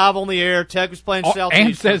 We were live on the air. Tech was playing Southeastern.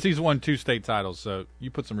 And says he's won 2 state titles, so you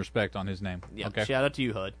put some respect on his name. Yeah, okay. Shout out to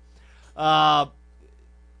you, Hud.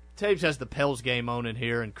 Taves has the Pels game on in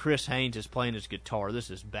here, and Chris Haynes is playing his guitar. This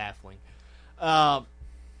is baffling.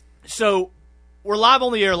 So we're live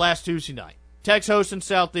on the air last Tuesday night. Tech's hosting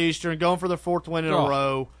Southeastern, going for their 4th win in a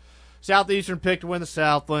row. Southeastern picked to win the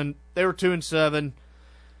Southland. They were 2-7.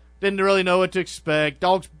 Didn't really know what to expect.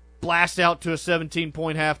 Dogs blast out to a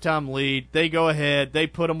 17-point halftime lead. They go ahead. They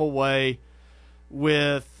put them away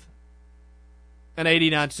with an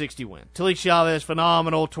 89-60 win. Talik Chavez,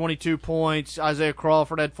 phenomenal, 22 points. Isaiah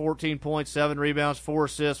Crawford had 14 points, 7 rebounds, 4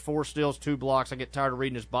 assists, 4 steals, 2 blocks. I get tired of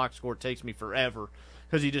reading his box score. It takes me forever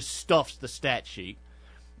because he just stuffs the stat sheet.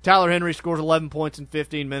 Tyler Henry scores 11 points in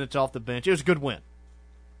 15 minutes off the bench. It was a good win.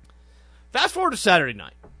 Fast forward to Saturday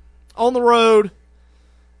night. on the road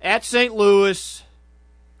at St. Louis,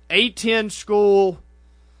 A-10 school.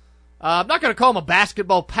 I'm not going to call them a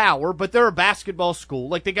basketball power, but they're a basketball school.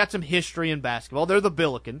 Like, they got some history in basketball. They're the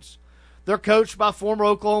Billikens. They're coached by former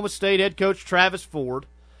Oklahoma State head coach Travis Ford.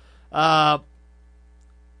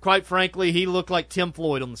 Quite frankly, he looked like Tim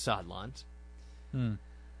Floyd on the sidelines.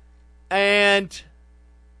 And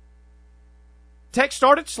Tech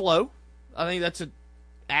started slow. I think that's an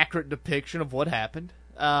accurate depiction of what happened.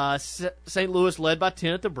 St. Louis led by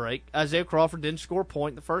 10 at the break. Isaiah Crawford didn't score a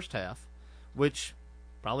point in the first half, which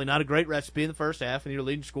probably not a great recipe in the first half. And your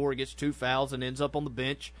leading scorer gets 2 fouls and ends up on the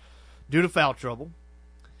bench due to foul trouble.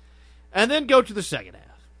 And then go to the second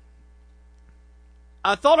half.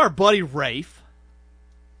 I thought our buddy Rafe,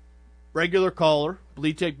 regular caller,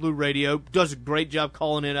 Bleed Tech Blue Radio, does a great job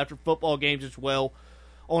calling in after football games as well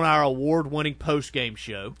on our award-winning post-game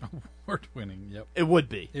show. Award-winning, yep. It would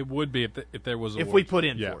be. It would be if there was if awards. we put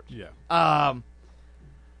in Yeah, for it. Yeah.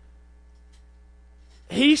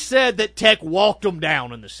 He said that Tech walked them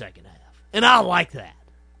down in the second half, and I like that.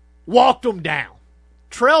 Walked them down.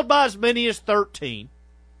 Trailed by as many as 13.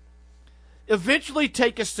 Eventually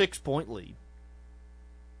take a 6-point lead.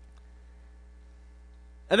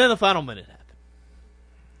 And then the final minute happened.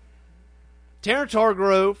 Terrence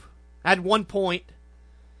Hargrove had 1 point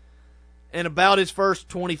in about his first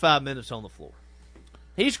 25 minutes on the floor.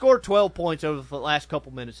 He scored 12 points over the last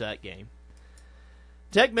couple minutes of that game.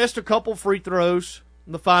 Tech missed a couple free throws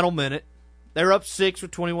in the final minute. They were up 6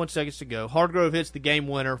 with 21 seconds to go. Hargrove hits the game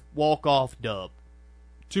winner, walk-off dub.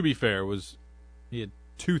 To be fair, he had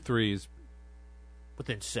 2 threes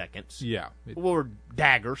within seconds. Yeah. Were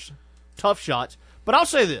daggers. Tough shots. But I'll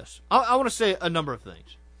say this. I want to say a number of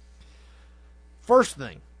things. First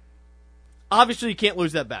thing, obviously you can't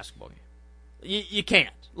lose that basketball game. You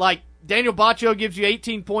can't. Like, Daniel Baccio gives you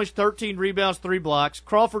 18 points, 13 rebounds, 3 blocks.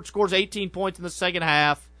 Crawford scores 18 points in the second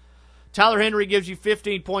half. Tyler Henry gives you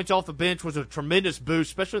 15 points off the bench, was a tremendous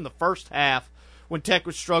boost, especially in the first half when Tech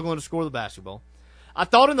was struggling to score the basketball. I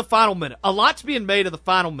thought in the final minute, a lot's being made of the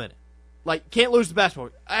final minute. Like, can't lose the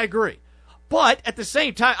basketball. I agree. But at the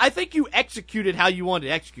same time, I think you executed how you wanted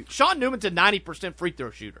to execute. Sean Newman's a 90% free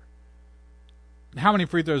throw shooter. How many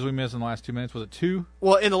free throws we missed in the last 2 minutes? Was it 2?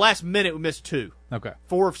 Well, in the last minute, we missed 2. Okay.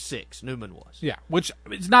 4 of 6, Newman was. Yeah, which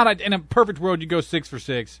it's not in a perfect world you go 6 for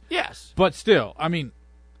 6. Yes. But still, I mean,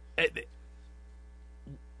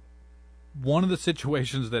 one of the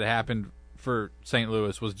situations that happened for St.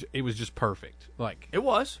 Louis was just perfect. Like it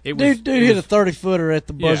was. Dude hit a 30-footer at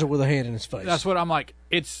the buzzer with a hand in his face. That's what I'm like.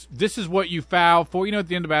 This is what you foul for. You know, at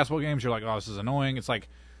the end of basketball games, you're like, oh, this is annoying. It's like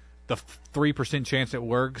the 3% chance it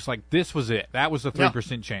works. Like, this was it. That was the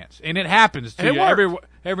 3% chance. And it happens to you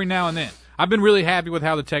every now and then. I've been really happy with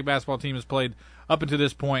how the Tech basketball team has played up until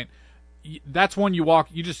this point. That's when you walk.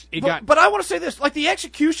 But I want to say this. Like, the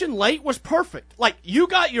execution late was perfect. Like, you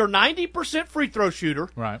got your 90% free throw shooter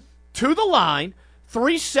to the line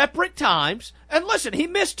 3 separate times. And listen, he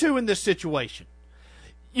missed 2 in this situation.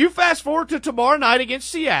 You fast forward to tomorrow night against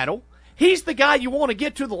Seattle. He's the guy you want to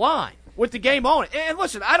get to the line with the game on it. And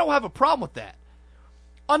listen, I don't have a problem with that.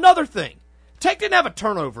 Another thing, Tech didn't have a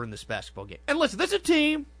turnover in this basketball game. And listen, this is a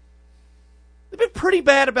team, they've been pretty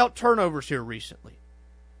bad about turnovers here recently.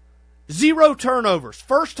 0 turnovers.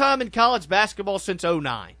 First time in college basketball since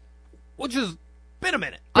 2009. Which has been a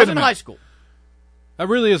minute. I was in high school. That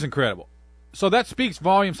really is incredible. So that speaks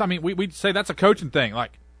volumes. I mean, we'd say that's a coaching thing.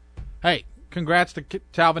 Like, hey, congrats to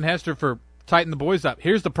Talvin Hester for tightening the boys up.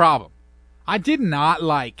 Here's the problem. I did not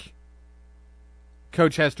like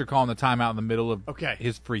Coach Hester calling the timeout in the middle of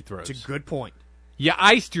his free throws. It's a good point. You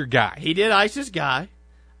iced your guy. He did ice his guy.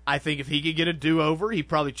 I think if he could get a do-over, he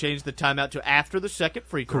probably changed the timeout to after the second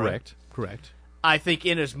free throw. Correct. I think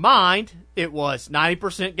in his mind, it was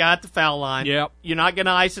 90% guy at the foul line. Yep. You're not going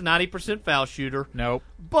to ice a 90% foul shooter. Nope.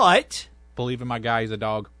 But believe in my guy, he's a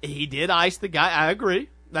dog. He did ice the guy. I agree.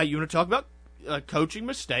 Now, you want to talk about a coaching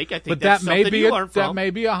mistake. I think but that's that may something be you learn from. That may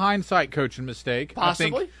be a hindsight coaching mistake.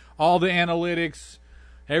 Possibly. I think all the analytics,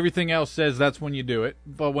 everything else says that's when you do it.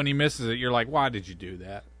 But when he misses it, you're like, why did you do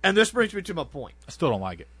that? And this brings me to my point. I still don't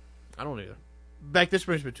like it. I don't either. Beck, this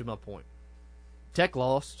brings me to my point. Tech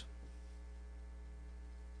lost.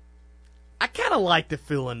 I kind of like the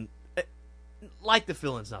feeling. Like the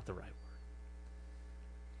feeling's not the right word.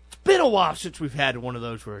 It's been a while since we've had one of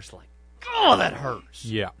those where it's like, oh, that hurts.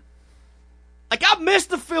 Yeah. Like, I miss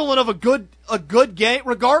the feeling of a good game,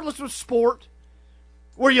 regardless of sport,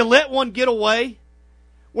 where you let one get away,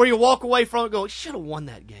 where you walk away from it going, should have won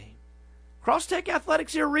that game. Cross Tech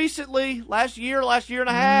Athletics here recently, last year and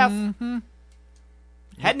a half. Mm-hmm.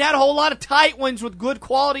 Hadn't had a whole lot of tight ones with good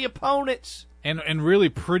quality opponents. and really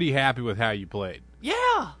pretty happy with how you played.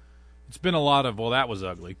 Yeah. It's been a lot of, well, that was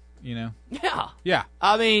ugly, Yeah. Yeah.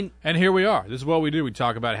 I mean, and here we are. This is what we do. We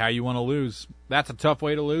talk about how you want to lose. That's a tough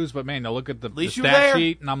way to lose, but man, I look at the stat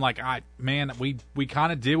sheet, and I'm like, we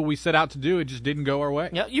kind of did what we set out to do. It just didn't go our way.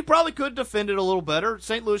 Yeah, you probably could defend it a little better.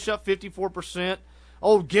 St. Louis shot 54%.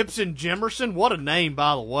 Old Gibson Jimerson, what a name,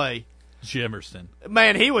 by the way. Jimerson.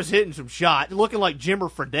 Man, he was hitting some shots, looking like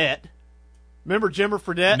Jimmer Fredette. Remember Jimmer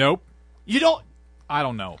Fredette? Nope. You don't? I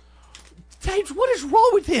don't know. James, what is wrong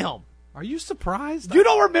with him? Are you surprised? You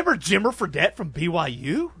don't remember Jimmer Fredette from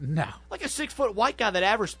BYU? No. Like a 6-foot white guy that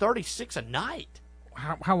averaged 36 a night.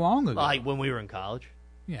 How long ago? Like when we were in college.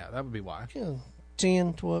 Yeah, that would be why.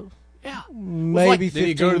 10, 12. Yeah. Maybe 15. Did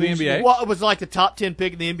he go to the NBA? Well, it was like the top 10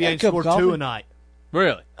 pick in the NBA and scored 2 a night.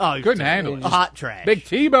 Really? Oh, he couldn't handle it. Hot trash. Big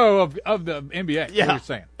Tebow of the NBA. Yeah. What you're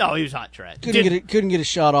saying. Oh, he was hot trash. Couldn't get a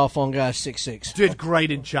shot off on guys 6'6". Did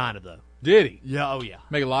great in China, though. Did he? Yeah, oh, yeah.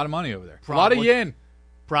 Make a lot of money over there. Probably. A lot of yen.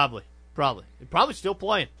 Probably. Probably still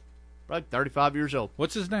playing. Probably 35 years old.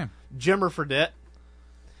 What's his name? Jimmer Fredette.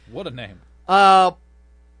 What a name. I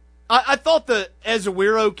thought the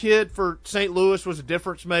Ezewiro kid for St. Louis was a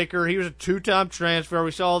difference maker. He was a 2-time transfer.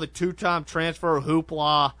 We saw the 2-time transfer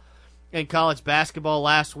hoopla in college basketball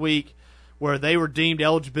last week where they were deemed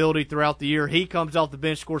eligibility throughout the year. He comes off the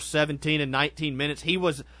bench, scores 17 in 19 minutes. He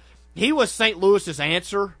was St. Louis's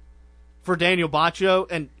answer for Daniel Baccio.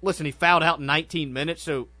 And listen, he fouled out in 19 minutes,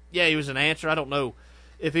 so yeah, he was an answer. I don't know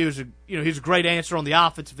if he was he was a great answer on the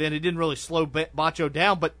offensive end. He didn't really slow Baccio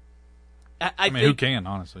down, but I mean, think, who can,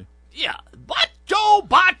 honestly? Yeah,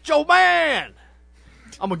 Baccio man.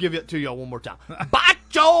 I'm gonna give it to y'all one more time.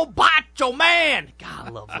 Baccio man. God, I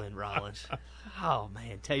love Lynn Rollins. Oh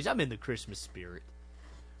man, Taze, I'm in the Christmas spirit.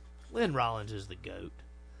 Lynn Rollins is the GOAT.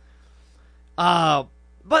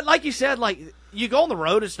 But like you said, like you go on the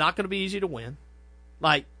road, it's not going to be easy to win.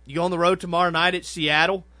 Like you go on the road tomorrow night at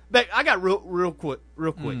Seattle. Beck, I got real quick.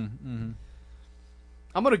 Mm-hmm.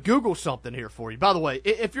 I'm going to Google something here for you. By the way,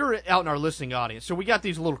 if you're out in our listening audience, so we got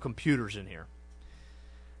these little computers in here.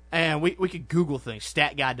 And we could Google things.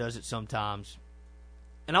 Stat Guy does it sometimes.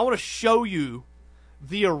 And I want to show you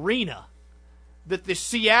the arena that the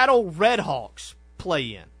Seattle Redhawks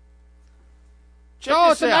play in. Check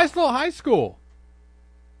this it's a out. nice little high school.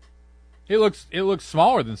 It looks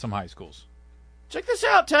smaller than some high schools. Check this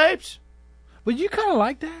out, Tapes. But you kind of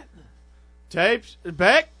like that. Tapes,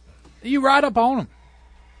 Beck? You ride up on them.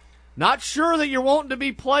 Not sure that you're wanting to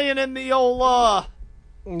be playing in the old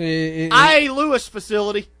I.A. Lewis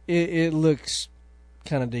facility. It looks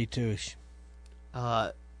kind of D2-ish.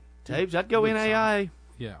 Tapes, I'd go NAIA.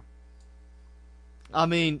 Yeah. I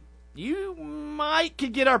mean, you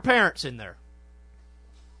could get our parents in there.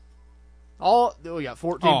 We got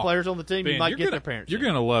 14 players on the team. Ben, you might get their parents. You're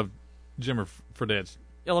going to love Jimmer Fredette's.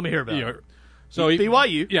 Yeah, let me hear about it. So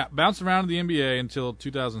BYU. Yeah, bounced around in the NBA until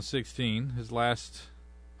 2016. His last.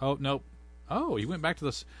 Oh, nope. Oh, he went back to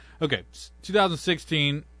this. Okay,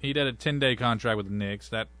 2016, he had a 10-day contract with the Knicks.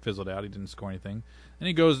 That fizzled out. He didn't score anything. Then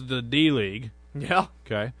he goes to the D-League. Yeah.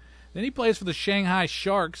 Okay. Then he plays for the Shanghai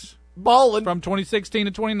Sharks. Balling. From 2016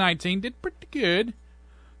 to 2019. Did pretty good.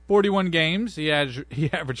 41 games. He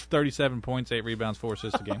averaged 37 points, 8 rebounds, 4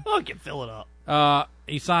 assists a game. I can fill it up.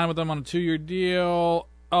 He signed with them on a 2-year deal.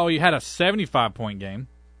 Oh, he had a 75-point game.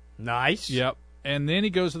 Nice. Yep. And then he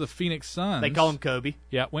goes to the Phoenix Suns. They call him Kobe.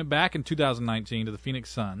 Yeah, went back in 2019 to the Phoenix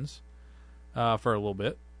Suns for a little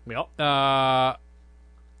bit. Yep. Yeah,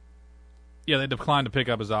 they declined to pick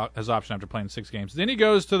up his option after playing 6 games. Then he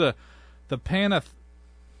goes to the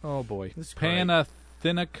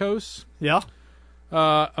Panathinaikos. Yeah.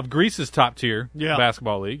 Of Greece's top tier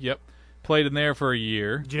basketball league. Yep. Played in there for a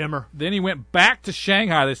year. Jimmer. Then he went back to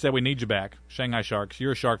Shanghai. They said, we need you back. Shanghai Sharks.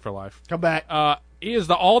 You're a Shark for life. Come back. He is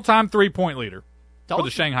the all-time three-point leader for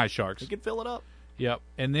the Shanghai Sharks. He can fill it up. Yep.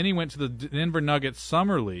 And then he went to the Denver Nuggets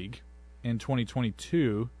Summer League in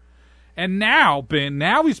 2022. And now, Ben,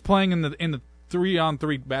 he's playing in the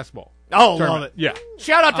 3-on-3 basketball. Oh, tournament. love it. Yeah.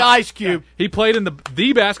 Shout out to Ice Cube. He played in the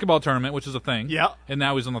basketball tournament, which is a thing. Yeah. And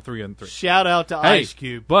now he's on the 3-on-3. Shout out to Ice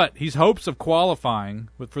Cube. But he's hopes of qualifying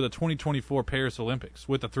for the 2024 Paris Olympics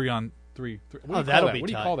with the 3-on-3. That'll be What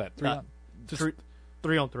do you call that? 3-on-3.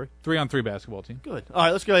 3-on-3. 3-on-3 basketball team. Good. All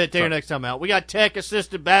right, let's go ahead and take our next time out. We got Tech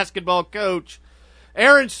assistant basketball coach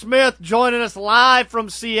Aaron Smith joining us live from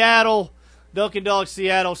Seattle. Dunkin Dogs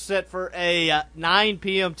Seattle set for a 9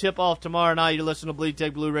 p.m. tip-off tomorrow night. You listen to Bleed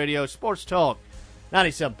Tech Blue Radio Sports Talk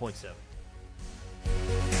 97.7.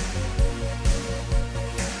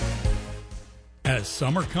 As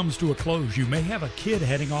summer comes to a close, you may have a kid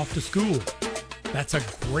heading off to school. That's a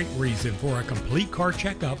great reason for a complete car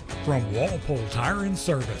checkup from Walpole Tire and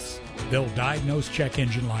Service. They'll diagnose check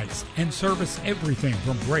engine lights and service everything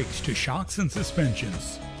from brakes to shocks and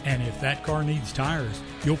suspensions. And if that car needs tires,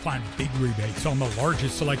 you'll find big rebates on the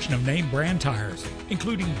largest selection of name brand tires,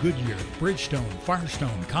 including Goodyear, Bridgestone,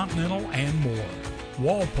 Firestone, Continental, and more.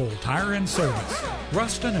 Walpole Tire and Service,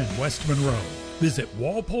 Ruston and West Monroe. Visit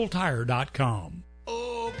walpoletire.com.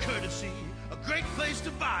 Oh, courtesy, a great place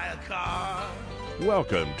to buy a car.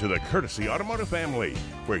 Welcome to the Courtesy Automotive family,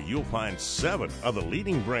 where you'll find 7 of the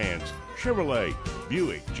leading brands: Chevrolet,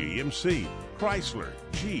 Buick, GMC, Chrysler,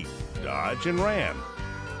 Jeep, Dodge, and Ram.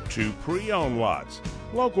 2 pre-owned lots,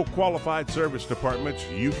 local qualified service departments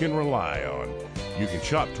you can rely on. You can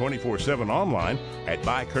shop 24/7 online at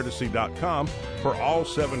buycourtesy.com for all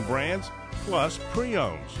 7 brands, plus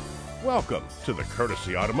pre-owns. Welcome to the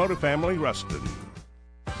Courtesy Automotive family, Ruston.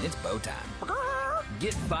 It's bow time.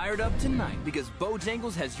 Get fired up tonight because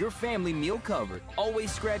Bojangles has your family meal covered.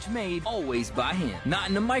 Always scratch made, always by hand. Not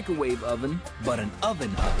in a microwave oven, but an oven.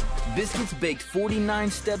 Biscuits baked 49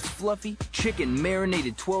 steps fluffy, chicken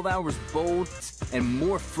marinated 12 hours bold, and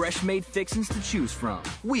more fresh made fixings to choose from.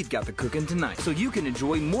 We've got the cooking tonight so you can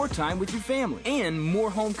enjoy more time with your family and more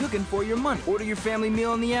home cooking for your money. Order your family meal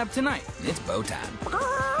on the app tonight. It's bow time.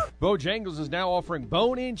 Bojangles is now offering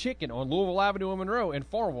bone-in chicken on Louisville Avenue in Monroe and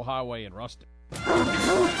Farmville Highway in Ruston. How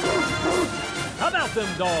about them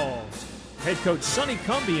Dogs? Head coach Sonny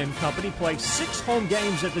Cumbie and company play 6 home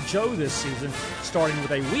games at the Joe this season, starting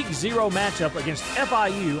with a Week 0 matchup against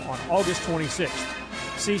FIU on August 26th.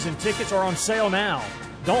 Season tickets are on sale now.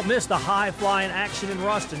 Don't miss the high-flying action in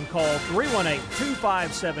Ruston. Call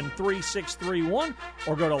 318-257-3631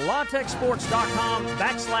 or go to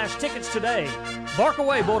latexsports.com/tickets today. Bark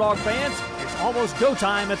away, Bulldog fans. It's almost go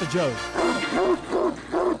time at the Joe.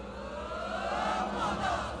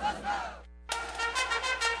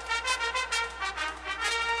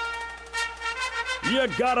 You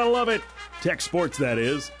gotta love it. Tech sports, that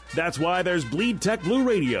is. That's why there's Bleed Tech Blue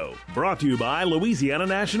Radio, brought to you by Louisiana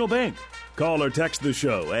National Bank. Call or text the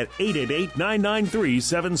show at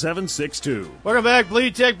 888-993-7762. Welcome back,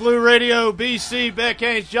 Bleed Tech Blue Radio, BC Beck,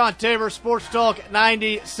 John Tabor, Sports Talk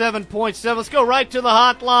 97.7. Let's go right to the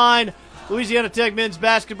hotline. Louisiana Tech men's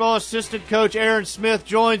basketball assistant coach Aaron Smith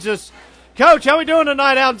joins us. Coach, how we doing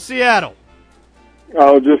tonight out in Seattle?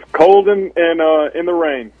 Oh, just cold and in the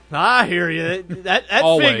rain. I hear you. That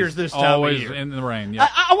figures this time always of year. In the rain, yeah.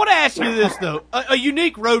 I want to ask you this, though. A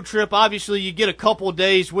unique road trip. Obviously, you get a couple of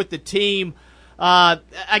days with the team. I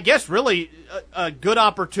guess really a good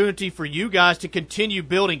opportunity for you guys to continue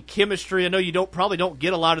building chemistry. I know you probably don't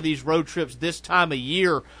get a lot of these road trips this time of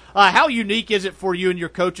year. How unique is it for you and your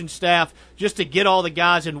coaching staff just to get all the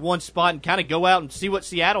guys in one spot and kind of go out and see what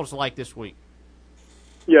Seattle's like this week?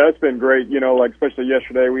 Yeah, it's been great. Like especially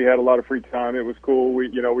yesterday, we had a lot of free time. It was cool. We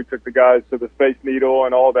took the guys to the Space Needle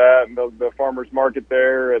and all that, and the farmers market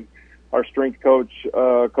there, and our strength coach,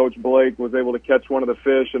 Coach Blake, was able to catch one of the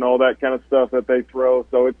fish and all that kind of stuff that they throw.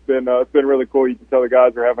 So it's been really cool. You can tell the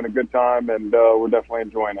guys are having a good time, and we're definitely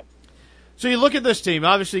enjoying it. So you look at this team.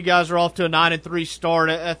 Obviously, you guys are off to a 9-3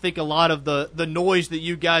 start. I think a lot of the noise that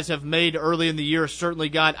you guys have made early in the year certainly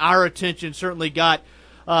got our attention. Certainly got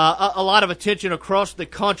a lot of attention across the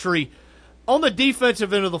country. On the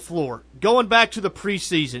defensive end of the floor, going back to the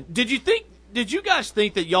preseason, did you guys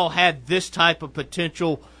think that y'all had this type of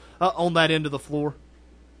potential on that end of the floor?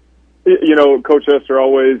 Coach Hester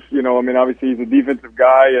always, obviously he's a defensive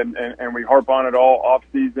guy, and we harp on it all off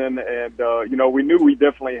season, and we knew we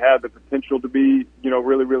definitely had the potential to be,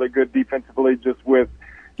 really, really good defensively, just with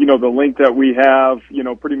the length that we have,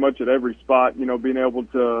 pretty much at every spot, being able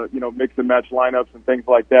to, mix and match lineups and things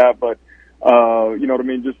like that. But,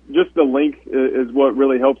 just the length is what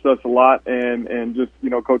really helps us a lot. And just,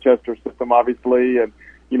 Coach Hester's system, obviously, and,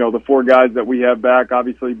 the 4 guys that we have back,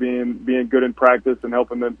 obviously being good in practice and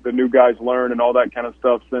helping the new guys learn and all that kind of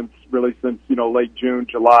stuff since late June,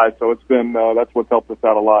 July. So it's been, that's what's helped us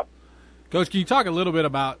out a lot. Coach, can you talk a little bit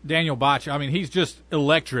about Daniel Baccia? I mean, he's just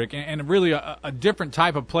electric and really a different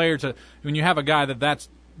type of player. When you have a guy that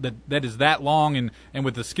is that long and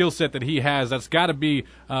with the skill set that he has, that's got to be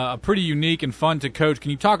pretty unique and fun to coach.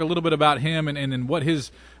 Can you talk a little bit about him and what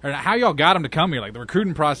how y'all got him to come here, like the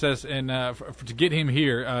recruiting process and to get him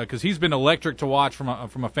here? Because he's been electric to watch from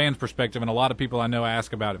a fan's perspective, and a lot of people I know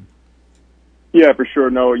ask about him. Yeah, for sure.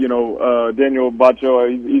 No, Daniel Baccia,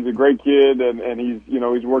 he's a great kid, and he's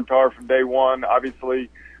worked hard from day one. Obviously,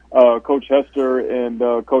 Coach Hester and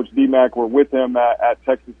Coach DMAC were with him at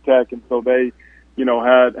Texas Tech, and so they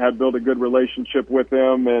had built a good relationship with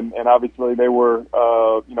him, and obviously they were,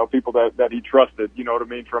 people that he trusted,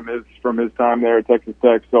 from his time there at Texas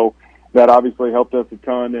Tech. So that obviously helped us a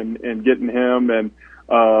ton in getting him. And,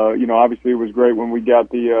 obviously it was great when we got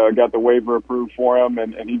the waiver approved for him,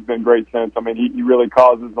 and he's been great since. I mean, he really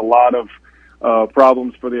causes a lot of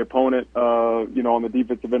problems for the opponent, on the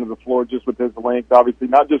defensive end of the floor, just with his length, obviously,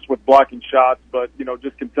 not just with blocking shots, but,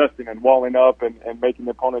 just contesting and walling up and making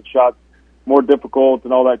the opponent's shots more difficult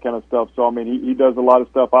and all that kind of stuff. So, I mean, he does a lot of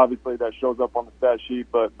stuff, obviously, that shows up on the stat sheet,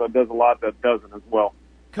 but does a lot that doesn't as well.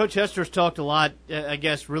 Coach Hester's talked a lot, I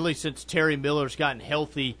guess, really since Terry Miller's gotten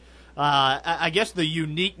healthy. I guess the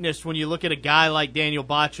uniqueness when you look at a guy like Daniel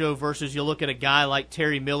Baccio versus you look at a guy like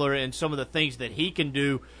Terry Miller and some of the things that he can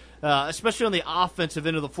do, especially on the offensive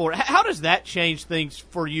end of the floor. How does that change things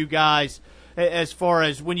for you guys as far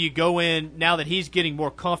as when you go in, now that he's getting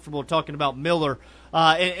more comfortable talking about Miller,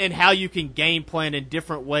 and how you can game plan in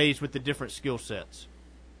different ways with the different skill sets?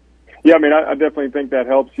 Yeah, I mean, I definitely think that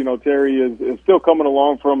helps. Terry is still coming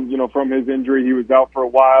along from his injury. He was out for a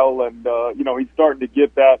while, and, he's starting to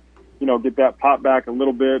get that pop back a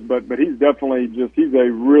little bit, but he's definitely he's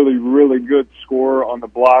a really, really good scorer on the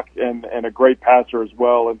block and a great passer as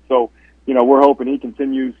well. And so, we're hoping he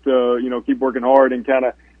continues to, keep working hard and kind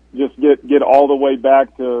of just get all the way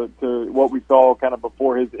back to what we saw kind of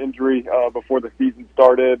before his injury, before the season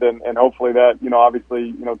started. And hopefully that,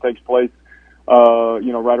 obviously, takes place,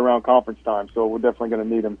 right around conference time. So we're definitely going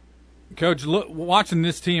to need him. Coach, watching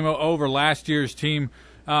this team over last year's team,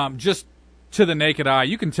 just to the naked eye,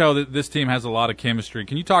 you can tell that this team has a lot of chemistry.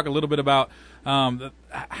 Can you talk a little bit about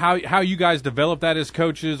how you guys developed that as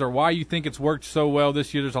coaches, or why you think it's worked so well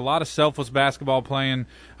this year? There's a lot of selfless basketball playing.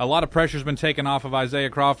 A lot of pressure's been taken off of Isaiah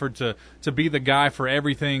Crawford to be the guy for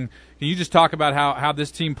everything. Can you just talk about how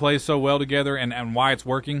this team plays so well together and why it's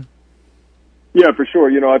working? Yeah, for sure.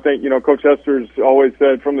 I think, Coach Hester's always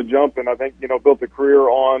said from the jump, and I think, built a career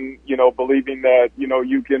on, believing that,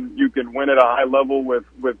 you can win at a high level with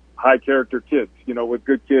high character kids, with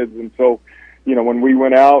good kids. And so, when we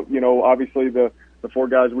went out, obviously the 4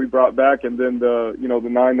 guys we brought back, and then the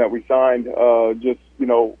 9 that we signed,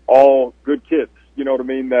 all good kids,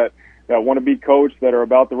 that want to be coached, that are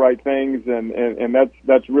about the right things. And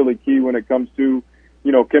that's really key when it comes to,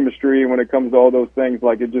 chemistry, and when it comes to all those things.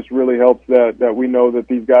 Like, it just really helps that we know that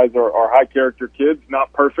these guys are high character kids,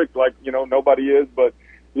 not perfect, like, nobody is, but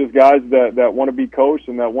just guys that want to be coached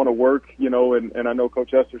and that want to work, and I know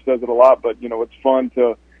Coach Hester says it a lot, but, it's fun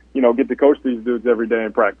to, get to coach these dudes every day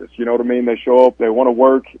in practice. You know what I mean? They show up, they want to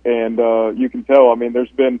work, and, you can tell. I mean, there's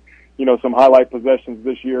been, some highlight possessions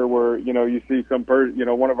this year where, you see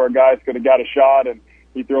one of our guys could have got a shot, and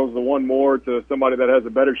he throws the one more to somebody that has a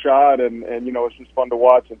better shot, and it's just fun to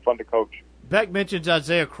watch and fun to coach. Beck mentions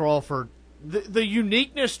Isaiah Crawford. The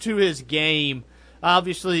uniqueness to his game,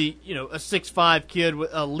 obviously, a 6'5" kid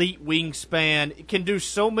with elite wingspan, can do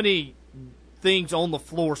so many things on the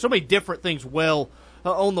floor, so many different things well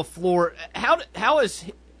on the floor.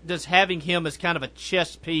 Does having him as kind of a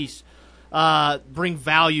chess piece bring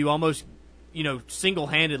value almost,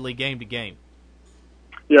 single-handedly game to game?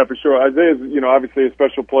 Yeah, for sure. Isaiah's, obviously a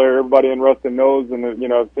special player. Everybody in Ruston knows, and,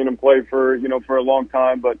 I've seen him play for a long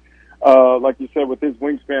time. But, like you said, with his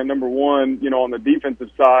wingspan, number one, on the defensive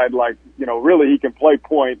side, like, really he can play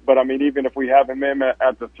point. But, I mean, even if we have him in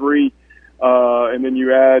at the 3, and then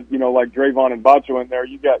you add, like Drayvon and Baccio in there,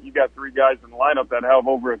 you got 3 guys in the lineup that have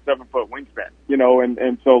over a 7-foot wingspan,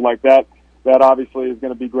 and so like that obviously is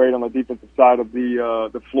going to be great on the defensive side of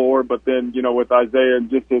the floor. But then, with Isaiah and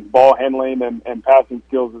just his ball handling and passing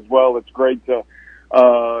skills as well, it's great to,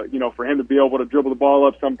 for him to be able to dribble the ball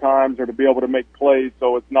up sometimes, or to be able to make plays.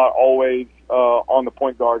 So it's not always on the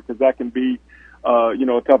point guard, because that can be,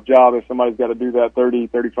 a tough job if somebody's got to do that 30,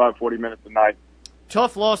 35, 40 minutes a night.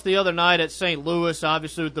 Tough loss the other night at St. Louis,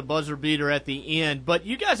 obviously with the buzzer beater at the end. But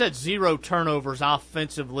you guys had 0 turnovers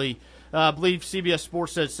offensively. I believe CBS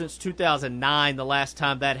Sports said since 2009, the last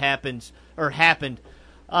time that happened.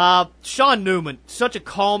 Sean Newman, such a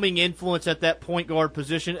calming influence at that point guard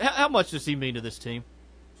position. How much does he mean to this team?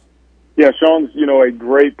 Yeah, Sean's, a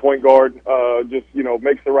great point guard, just,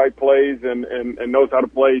 makes the right plays and knows how to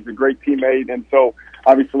play. He's a great teammate. And so,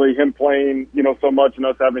 obviously, him playing, so much and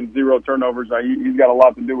us having 0 turnovers, he's got a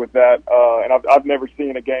lot to do with that. And I've never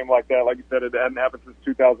seen a game like that. Like you said, it hadn't happened since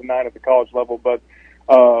 2009 at the college level. But,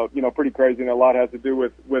 pretty crazy, and a lot has to do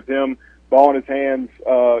with him, ball in his hands,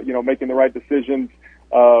 making the right decisions.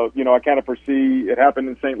 I kind of foresee it happened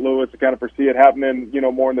in St. Louis. I kind of foresee it happening,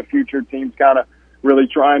 more in the future. Teams kind of really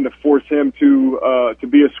trying to force him to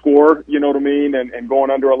be a scorer, you know what I mean, and going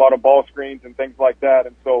under a lot of ball screens and things like that.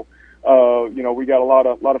 And so, we got a lot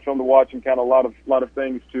of film to watch and kind of a lot of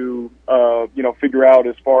things to, figure out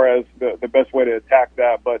as far as the best way to attack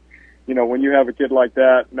that. But, when you have a kid like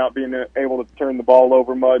that, not being able to turn the ball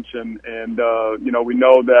over much, and we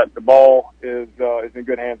know that the ball is in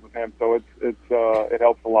good hands with him, so it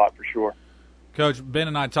helps a lot for sure. Coach, Ben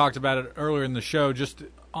and I talked about it earlier in the show. Just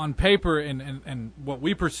on paper and what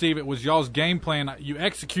we perceive it was y'all's game plan. You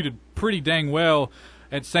executed pretty dang well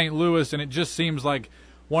at St. Louis, and it just seems like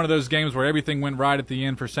one of those games where everything went right at the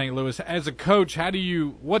end for St. Louis. As a coach,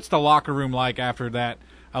 what's the locker room like after that?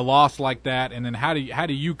 A loss like that, and then how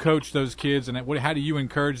do you coach those kids, and how do you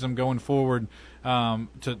encourage them going forward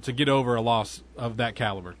to get over a loss of that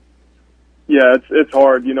caliber? Yeah, it's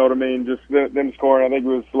hard, you know what I mean? Just them scoring, I think it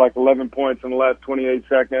was like 11 points in the last 28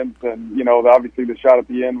 seconds, and obviously the shot at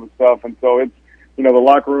the end was tough, and so it's the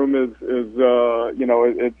locker room is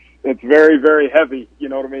it's very, very heavy, you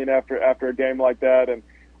know what I mean, after a game like that, and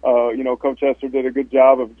Coach Hester did a good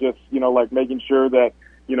job of just making sure that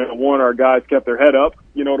our guys kept their head up,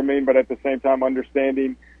 you know what I mean, but at the same time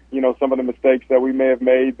understanding, some of the mistakes that we may have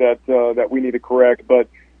made that we need to correct. But,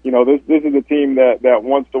 this is a team that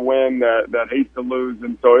wants to win, that hates to lose.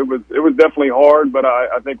 And so it was definitely hard, but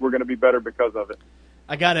I think we're going to be better because of it.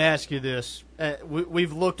 I got to ask you this.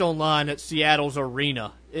 We've looked online at Seattle's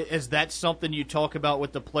arena. Is that something you talk about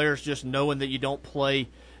with the players, just knowing that you don't play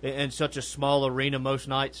in such a small arena most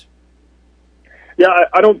nights? Yeah,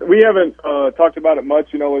 we haven't talked about it much.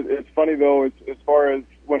 It's funny though, as far as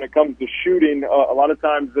when it comes to shooting, a lot of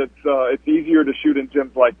times it's easier to shoot in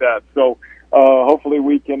gyms like that. So hopefully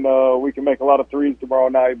we can make a lot of threes tomorrow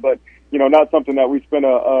night. But not something that we spent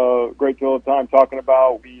a great deal of time talking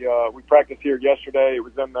about. We practiced here yesterday. It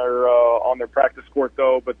was in their on their practice court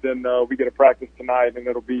though. But then we get a practice tonight, and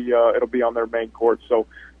it'll be on their main court. So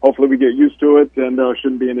hopefully we get used to it, and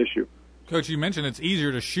shouldn't be an issue. Coach, you mentioned it's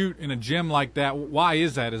easier to shoot in a gym like that. Why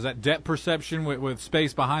is that? Is that depth perception with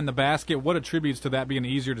space behind the basket? What attributes to that being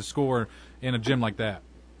easier to score in a gym like that?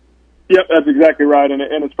 Yep, that's exactly right, and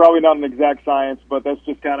it's probably not an exact science, but that's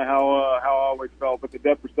just kind of how I always felt. But the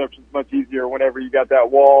depth perception is much easier whenever you got that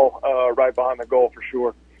wall right behind the goal for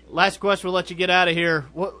sure. Last question, we'll let you get out of here.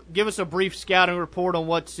 Give us a brief scouting report on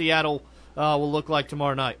what Seattle will look like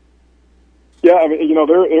tomorrow night. Yeah, I mean,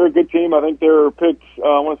 they're a good team. I think they're picked,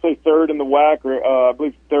 I want to say third in the WAC, or I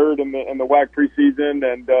believe third in the WAC preseason,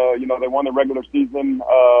 and they won the regular season,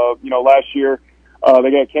 last year.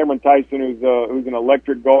 They got Cameron Tyson, who's an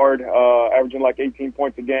electric guard, averaging like 18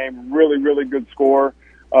 points a game. Really, really good scorer.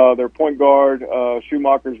 Their point guard,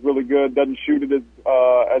 Schumacher's really good. Doesn't shoot it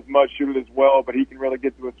as much, shoot it as well, but he can really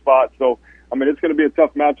get to his spot. So, I mean, it's going to be a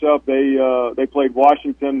tough matchup. They played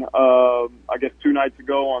Washington, I guess 2 nights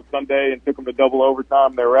ago on Sunday, and took them to double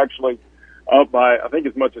overtime. They were actually up by, I think,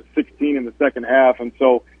 as much as 16 in the second half. And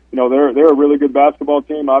so, they're a really good basketball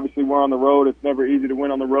team. Obviously, we're on the road. It's never easy to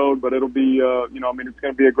win on the road, but it'll be, it's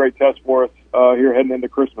going to be a great test for us here heading into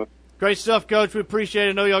Christmas. Great stuff, Coach. We appreciate it.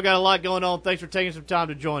 I know y'all got a lot going on. Thanks for taking some time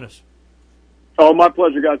to join us. Oh, my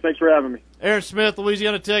pleasure, guys. Thanks for having me. Aaron Smith,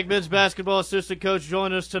 Louisiana Tech men's basketball assistant coach,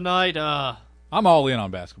 joining us tonight. I'm all in on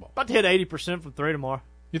basketball. About to hit 80% from 3 tomorrow.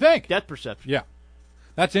 You think? Depth perception. Yeah.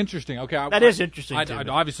 That's interesting. Okay, that is interesting. I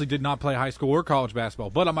obviously did not play high school or college basketball,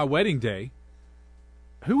 but on my wedding day,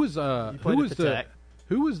 who was the probably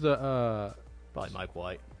Mike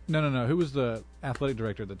White. No. Who was the athletic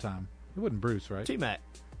director at the time? It wasn't Bruce, right?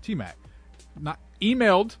 T-Mac. Not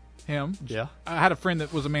emailed him. Yeah. I had a friend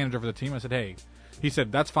that was a manager for the team. I said, hey, he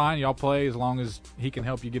said, that's fine. Y'all play as long as he can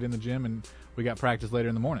help you get in the gym, and we got practice later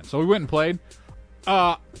in the morning. So we went and played.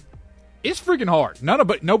 It's freaking hard.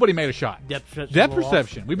 Nobody made a shot. Depth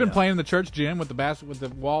perception. We've been playing in the church gym with the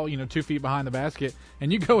wall, 2 feet behind the basket,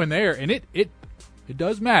 and you go in there, and it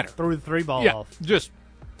does matter. Threw the 3 ball off. Just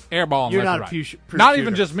airball. You're left not and a right. pure Not shooter.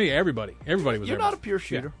 even just me. Everybody was. You're not a pure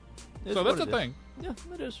shooter. Yeah. So that's the thing. Yeah,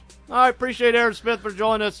 it is. All right, appreciate Aaron Smith for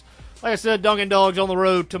joining us. Like I said, Dunkin Dogs on the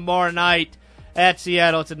road tomorrow night at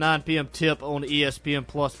Seattle. It's a 9 p.m. tip on ESPN+.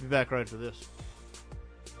 Plus. Be back right after this.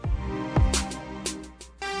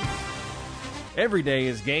 Every day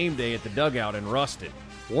is game day at the Dugout in Ruston.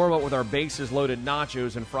 Warm up with our bases-loaded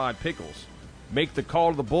nachos and fried pickles. Make the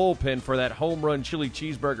call to the bullpen for that home run chili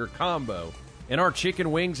cheeseburger combo. And our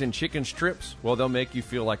chicken wings and chicken strips, well, they'll make you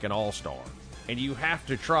feel like an all-star. And you have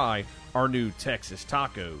to try our new Texas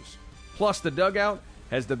tacos. Plus, the Dugout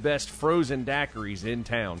has the best frozen daiquiris in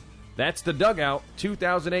town. That's the Dugout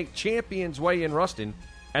 2008 Champions Way in Ruston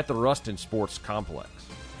at the Ruston Sports Complex.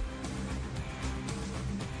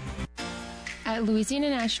 At Louisiana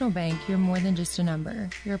National Bank, you're more than just a number.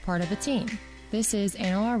 You're a part of a team. This is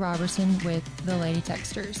Anna Robertson with the Lady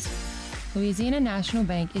Texters. Louisiana National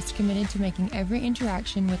Bank is committed to making every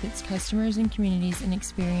interaction with its customers and communities an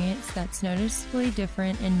experience that's noticeably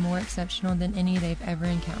different and more exceptional than any they've ever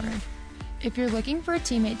encountered. If you're looking for a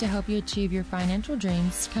teammate to help you achieve your financial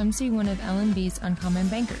dreams, come see one of LNB's Uncommon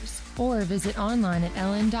Bankers or visit online at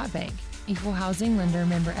ln.bank. Equal Housing Lender,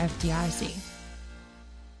 member FDIC.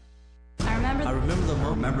 I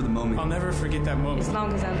remember the moment. I'll never forget that moment. As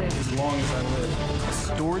long as I live. As long as I live. A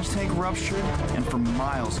storage tank ruptured, and for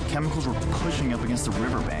miles, chemicals were pushing up against the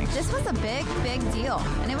riverbanks. This was a big, big deal,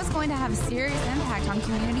 and it was going to have a serious impact on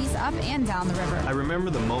communities up and down the river. I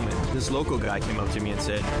remember the moment this local guy came up to me and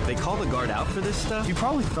said, "They call the guard out for this stuff?" You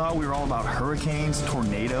probably thought we were all about hurricanes,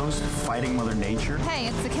 tornadoes, fighting Mother Nature. Hey,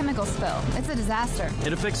 it's a chemical spill. It's a disaster.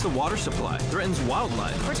 It affects the water supply, threatens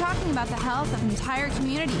wildlife. We're talking about the health of entire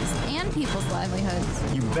communities and people's livelihoods.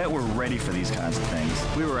 You bet we're ready for these kinds of things.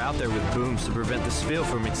 We were out there with booms to prevent the spill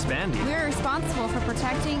from expanding. We're responsible for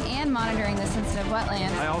protecting and monitoring the sensitive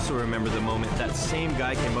wetlands. I also remember the moment that same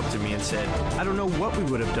guy came up to me and said, "I don't know what we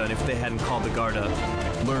would have done if they hadn't called the guard up."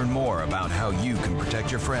 Learn more about how you can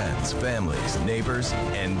protect your friends, families, neighbors,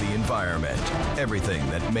 and the environment. Everything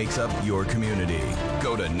that makes up your community.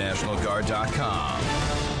 Go to NationalGuard.com.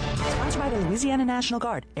 Sponsored by the Louisiana National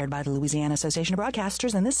Guard. Aired by the Louisiana Association of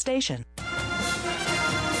Broadcasters and this station.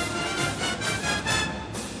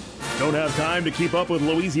 Don't have time to keep up with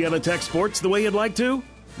Louisiana Tech sports the way you'd like to?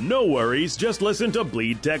 No worries, just listen to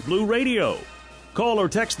Bleed Tech Blue Radio. Call or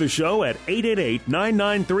text the show at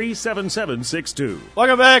 888-993-7762.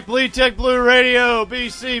 Welcome back, Bleed Tech Blue Radio.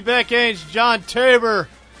 BC Beck, John Tabor.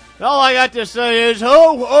 All I got to say is,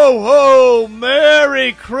 ho, ho, ho,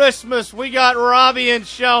 Merry Christmas. We got Robbie and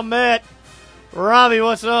Chalmette. Robbie,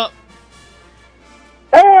 what's up?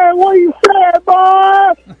 Hey, what you saying,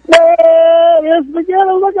 boy? Man, it's beginning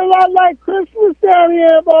to look a lot like Christmas down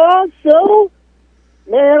here, boy. So,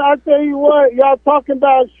 man, I tell you what, y'all talking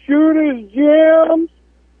about Shooters Gyms,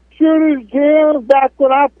 back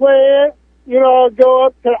when I played, I'd go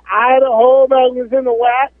up to Idaho, back when I was in the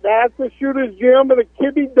WAC, that's the Shooters Gym and the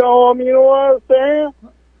Kibbe Dome, you know what I'm saying?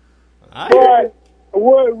 But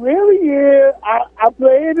what it really is, I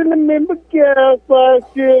played in the member guest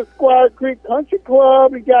last year, Squire Creek Country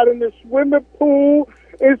Club. We got in the swimming pool,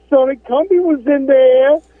 and Sonny Cumbie was in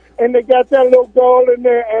there, and they got that little goal in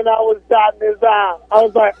there, and I was dotting his eye. I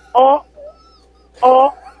was like,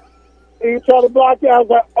 and he tried to block it. I was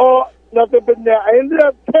like, nothing but net. I ended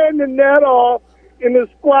up tearing the net off in the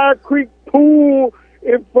Squire Creek pool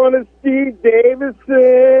in front of Steve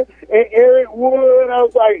Davidson and Eric Wood. I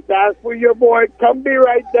was like, that's where your boy Cumbie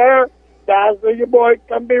right there. That's where your boy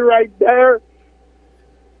Cumbie right there.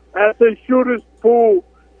 That's a shooter's pool.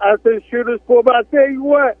 But I tell you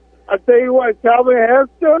what, Calvin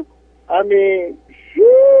Hester, I mean,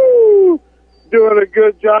 doing a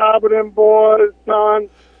good job with them boys, son.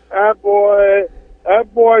 That boy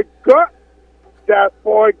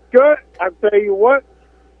good. I tell you what,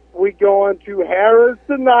 we going to Harris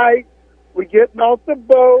tonight. We getting off the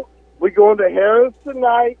boat. We going to Harris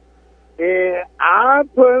tonight, and I'm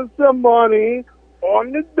putting some money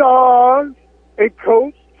on the Dogs and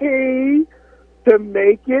Coach T to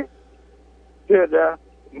make it to the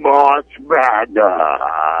March Madness.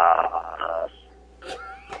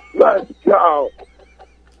 Let's go.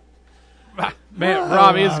 Man,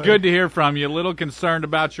 Robbie, it's good to hear from you. A little concerned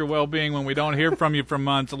about your well-being when we don't hear from you for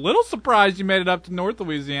months. A little surprised you made it up to North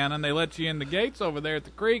Louisiana and they let you in the gates over there at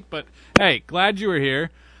the creek. But, hey, glad you were here.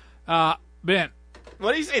 Ben.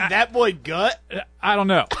 What do you say, that boy Gut? I don't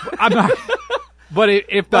know. I'm not. But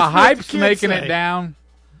if the hype's making it down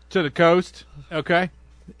to the coast, okay,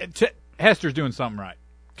 Hester's doing something right.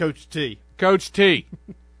 Coach T.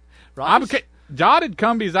 Dotted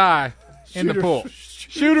Cumbie's eye in the pool.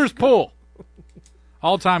 Shooter's pool.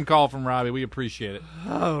 All-time call from Robbie. We appreciate it.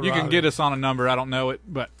 Oh, you can get us on a number. I don't know it,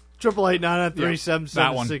 but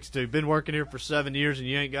 888-993-7762. Been working here for 7 years, and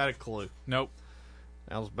you ain't got a clue. Nope.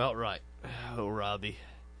 That was about right. Oh, Robbie.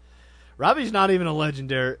 Robbie's not even a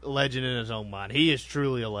legend in his own mind. He is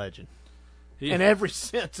truly a legend. In every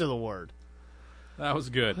sense of the word. That was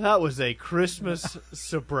good. That was a Christmas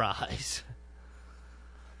surprise.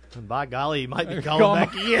 And by golly, he might be calling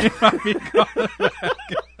back again.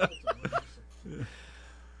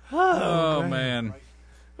 Oh, man.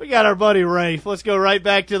 We got our buddy Rafe. Let's go right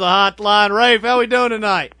back to the hotline. Rafe, how we doing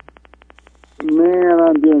tonight? Man,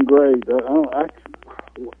 I'm doing great. That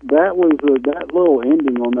little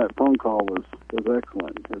ending on that phone call was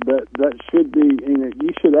excellent. That should be,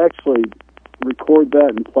 you should actually record that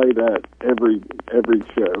and play that every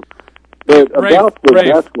show. But about the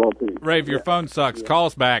basketball team. Rafe, your phone sucks. Call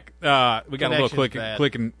us back. We got a little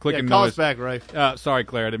clicking call noise. us back, Rafe. Sorry,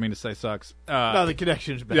 Claire. I didn't mean to say sucks. No, the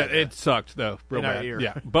connection's bad. Yeah, it sucked, though. Real bad. Ear.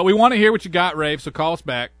 Yeah. But we want to hear what you got, Rafe, so call us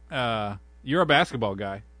back. You're a basketball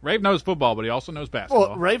guy. Rafe knows football, but he also knows basketball.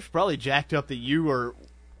 Well, Rafe's probably jacked up that you were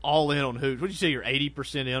all in on hoops. What did you say, you're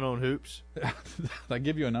 80% in on hoops? Did I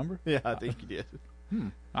give you a number? Yeah, I think you did.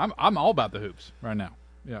 I'm all about the hoops right now.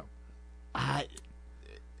 Yeah.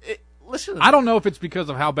 Listen, I don't know if it's because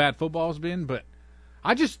of how bad football's been, but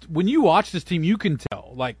when you watch this team, you can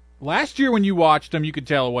tell. Like, last year when you watched them, you could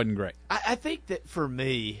tell it wasn't great. I think that for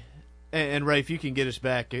me, and Rafe, you can get us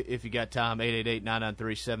back if you got time,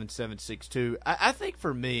 888-993-7762. I think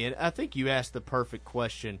for me, and I think you asked the perfect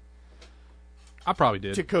question. I probably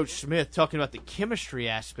did. To Coach Smith, talking about the chemistry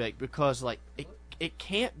aspect, because like it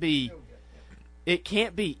can't be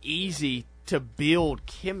easy to build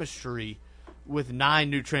chemistry with 9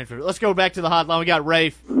 new transfers. Let's go back to the hotline. We got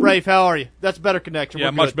Rafe. Rafe, how are you? That's better connection.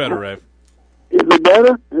 Yeah, much better, Rafe. Is it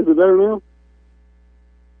better? Is it better now?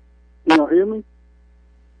 You don't hear me?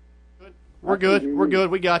 We're good. We're good.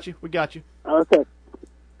 We got you. Okay. All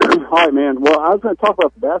right, man. Well, I was going to talk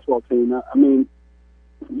about the basketball team. I mean,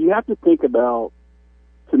 you have to think about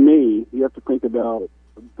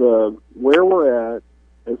where we're at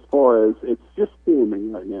as far as it's just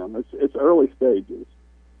forming right now. It's early stages.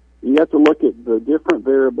 You have to look at the different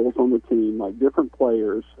variables on the team, like different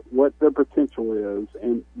players, what their potential is,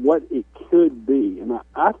 and what it could be. And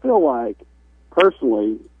I feel like,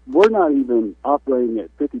 personally, we're not even operating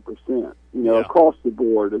at 50%, across the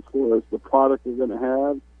board as far as the product we're going to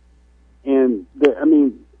have. And,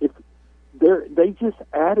 they just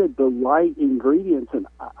added the right ingredients, and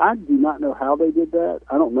I do not know how they did that.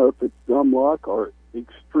 I don't know if it's dumb luck or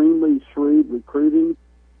extremely shrewd recruiting.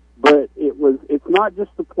 But it's not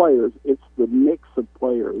just the players, it's the mix of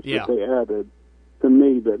players that they added to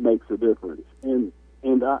me that makes a difference. And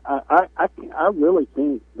I really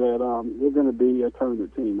think that we're going to be a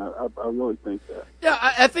tournament team. I really think that. Yeah,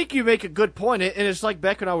 I think you make a good point, and it's like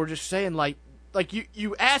Beck and I were just saying, like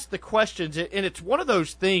you ask the questions, and it's one of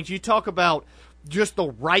those things. You talk about just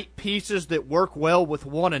the right pieces that work well with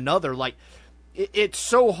one another, like. It's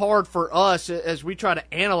so hard for us as we try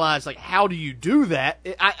to analyze, like, how do you do that?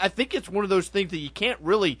 I think it's one of those things that you can't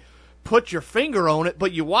really put your finger on it,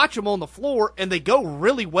 but you watch them on the floor, and they go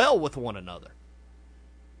really well with one another.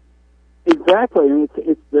 Exactly, and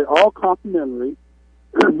they're all complementary.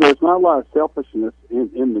 There's not a lot of selfishness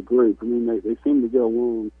in the group. I mean, they seem to get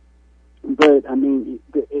along. But, I mean,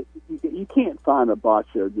 you can't find a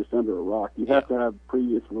Bacho just under a rock. You have to have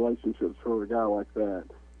previous relationships for a guy like that.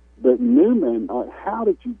 But Newman, how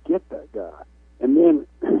did you get that guy? And then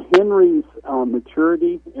Henry's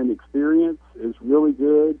maturity and experience is really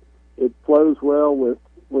good. It flows well with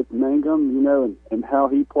Mangum, and how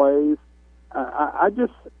he plays. I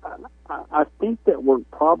think that we're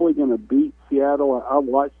probably going to beat Seattle. I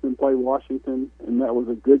watched them play Washington, and that was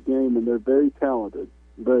a good game, and they're very talented.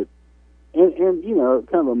 But and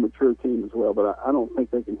kind of a mature team as well. But I don't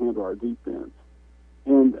think they can handle our defense.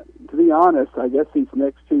 And to be honest, I guess these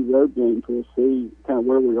next 2 road games we'll see kind of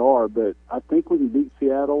where we are. But I think we can beat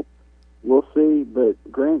Seattle. We'll see. But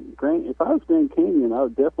Grant, if I was Grand Canyon, I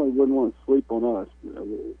definitely wouldn't want to sleep on us.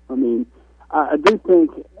 I mean, I do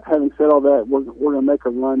think, having said all that, we're going to make a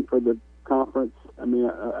run for the conference. I mean,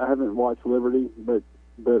 I haven't watched Liberty, but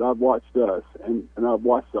I've watched us, and I've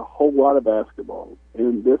watched a whole lot of basketball.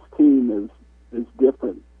 And this team is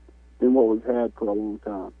different than what we've had for a long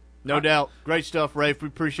time. No doubt. Great stuff, Rafe. We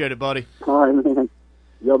appreciate it, buddy. All right, man.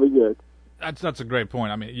 Y'all be good. That's a great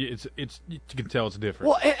point. I mean, it's you can tell it's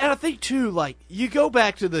different. Well, and I think, too, like, you go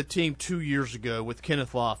back to the team 2 years ago with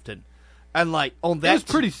Kenneth Lofton, and, like, on that... It was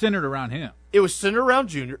pretty centered around him. It was centered around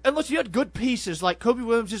Junior. And, listen, you had good pieces. Like, Kobe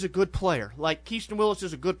Williams is a good player. Like, Keyston Willis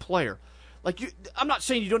is a good player. Like, I'm not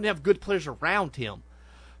saying you don't have good players around him.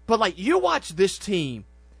 But, like, you watch this team,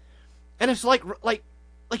 and it's like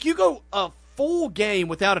you go a full game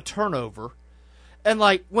without a turnover, and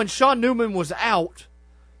like when Sean Newman was out,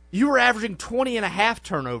 you were averaging 20.5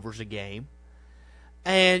 turnovers a game,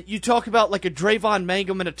 and you talk about like a Drayvon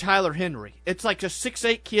Mangum and a Tyler Henry. It's like a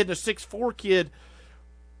 6'8" kid and a 6'4" kid,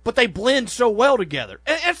 but they blend so well together.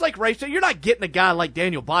 And it's like Ray said, you're not getting a guy like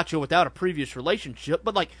Daniel Bacho without a previous relationship,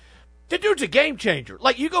 but like the dude's a game changer.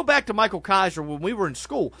 Like you go back to Michael Kaiser when we were in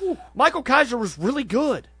school. Michael Kaiser was really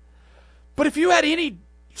good, but if you had any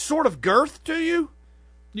sort of girth to you,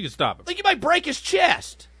 you can stop him. Like you might break his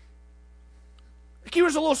chest. Like he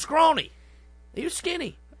was a little scrawny. He was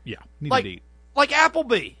skinny. Yeah, needed to eat. Like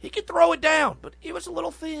Appleby. He could throw it down, but he was a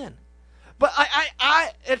little thin. But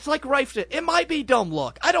it's like Rafe said, it might be dumb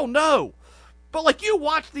luck. I don't know. But, like, you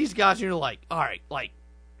watch these guys and you're like, all right, like.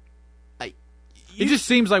 It just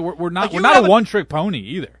seems like we're not a one-trick pony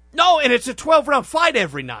either. No, and it's a 12-round fight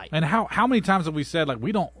every night. And how many times have we said, like,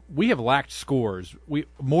 we have lacked scores,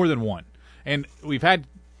 more than one. And we've had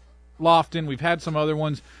Lofton, we've had some other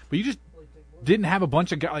ones, but you just didn't have a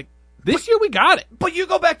bunch of guys. Like, this year we got it. But you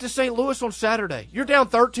go back to St. Louis on Saturday. You're down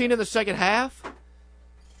 13 in the second half.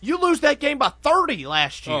 You lose that game by 30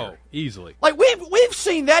 last year. Oh, easily. Like, we've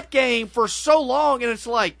seen that game for so long, and it's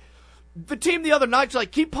like, the team the other night's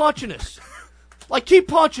like, keep punching us. Like, keep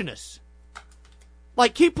punching us.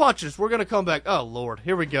 Like, keep punching us. We're going to come back. Oh, Lord.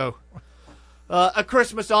 Here we go. A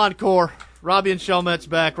Christmas encore. Robbie and Chalmette's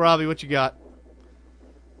back. Robbie, what you got?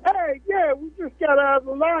 Hey, yeah, we just got out of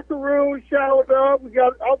the locker room, showered up. We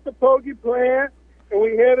got off the pokey plant, and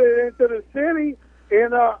we headed into the city.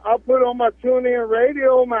 And I put on my TuneIn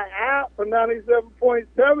radio, my app for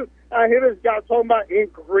 97.7. I hear this guy talking about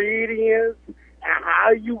ingredients and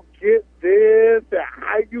how you get this and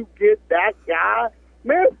how you get that guy.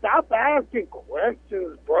 Man, stop asking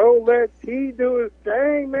questions, bro. Let T do his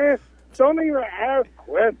thing, man. Don't even ask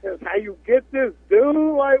questions. How you get this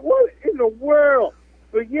dude? Like, what in the world?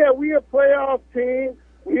 But, yeah, we a playoff team.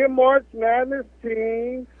 We a March Madness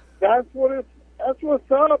team. That's what's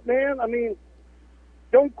up, man. I mean,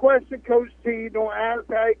 don't question Coach T. Don't ask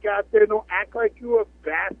how he got there. Don't act like you a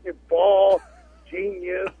basketball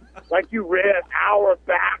genius, like you read an hour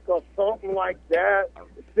back or something like that,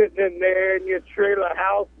 sitting in there in your trailer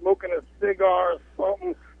house smoking a cigar or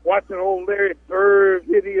something, watching old Larry Bird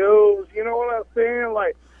videos. You know what I'm saying?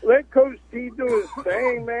 Like, let Coach T do his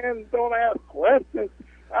thing, man. Don't ask questions.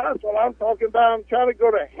 That's what I'm talking about. I'm trying to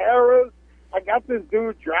go to Harrah's. I got this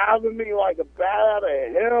dude driving me like a bat out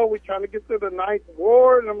of hell. We're trying to get to the ninth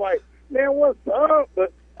ward, and I'm like, man, what's up?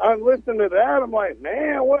 But I'm listening to that. I'm like,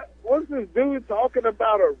 man, what's this dude talking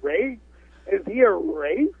about a race? Is he a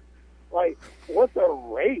race? Like, what's a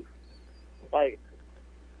race? Like,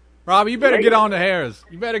 Robbie, you better get on to Harris.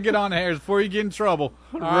 You better get on to Harris before you get in trouble.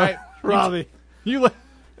 All right, Robbie.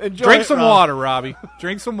 Drink some water, Robbie.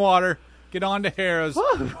 Drink some water. Get on to Harris.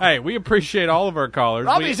 Hey, we appreciate all of our callers.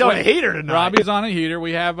 Robbie's on a heater tonight. Robbie's on a heater.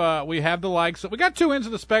 We have the likes. We got two ends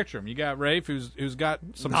of the spectrum. You got Rafe, who's got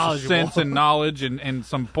some sense and knowledge and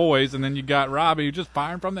some poise, and then you got Robbie, who's just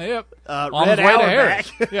firing from the hip on his way to Harris.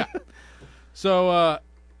 Yeah. So,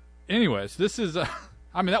 anyways, this is.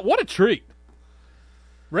 What a treat.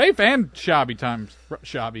 Rafe and Shabby times.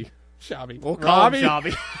 Shabby. We'll call him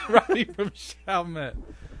Shabby. Robbie from Chalmette.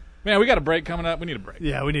 Man, we got a break coming up. We need a break.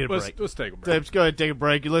 Yeah, we need a break. Let's take a break. Let's go ahead and take a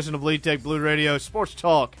break. You listen to Bleed Tech Blue Radio, Sports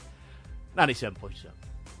Talk, 97.7.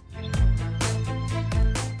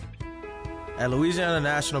 At Louisiana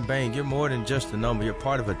National Bank, you're more than just a number. You're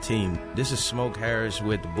part of a team. This is Smoke Harris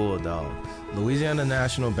with the Bulldogs. Louisiana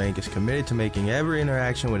National Bank is committed to making every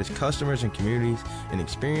interaction with its customers and communities an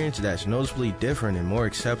experience that's noticeably different and more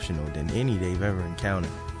exceptional than any they've ever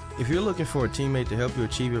encountered. If you're looking for a teammate to help you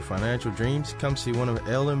achieve your financial dreams, come see one of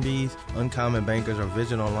LNB's Uncommon Bankers or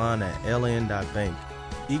visit online at ln.bank.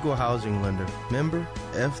 Equal housing lender. Member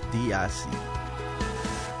FDIC.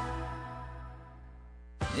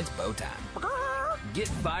 It's bow time. Get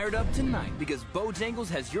fired up tonight because Bojangles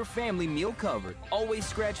has your family meal covered. Always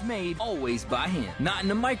scratch made, always by hand. Not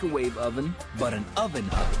in a microwave oven, but an oven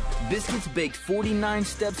oven. Biscuits baked 49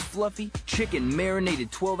 steps fluffy, chicken marinated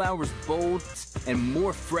 12 hours bold, and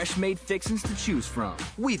more fresh made fixings to choose from.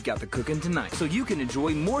 We've got the cooking tonight so you can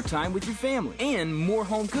enjoy more time with your family and more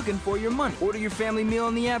home cooking for your money. Order your family meal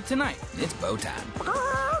on the app tonight. It's bow time.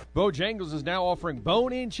 Bojangles is now offering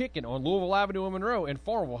bone-in chicken on Louisville Avenue in Monroe and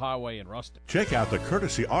Farmville Highway in Ruston. Check out the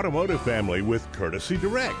Courtesy Automotive family with Courtesy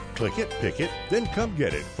Direct. Click it, pick it, then come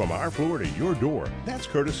get it from our floor to your door. That's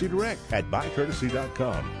Courtesy Direct at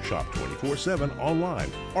buycourtesy.com. Shop 24/7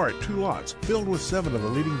 online or at 2 lots filled with 7 of the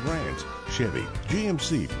leading brands: Chevy,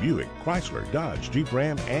 GMC, Buick, Chrysler, Dodge, Jeep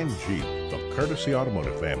Ram, and Jeep. The Courtesy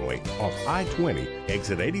Automotive family off I-20,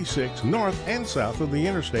 exit 86, north and south of the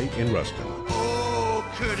interstate in Ruston. Oh,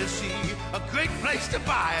 Courtesy, a great place to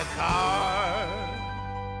buy a car.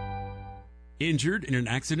 Injured in an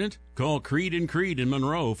accident? Call Creed & Creed in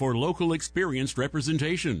Monroe for local experienced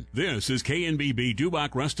representation. This is KNBB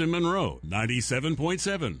Dubach Ruston Monroe,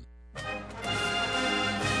 97.7.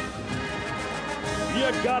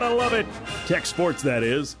 You gotta love it. Tech sports, that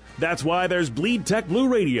is. That's why there's Bleed Tech Blue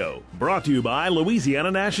Radio, brought to you by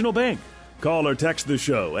Louisiana National Bank. Call or text the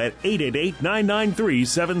show at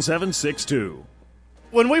 888-993-7762.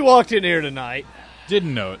 When we walked in here tonight,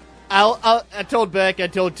 didn't know it. I told Beck, I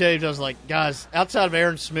told Taves, I was like, guys, outside of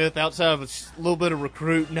Aaron Smith, outside of a little bit of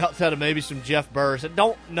recruiting, outside of maybe some Jeff Burris, I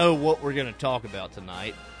don't know what we're going to talk about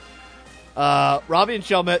tonight. Robbie and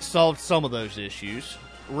Chalmette solved some of those issues.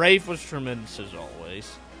 Rafe was tremendous as always.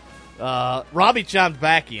 Robbie chimed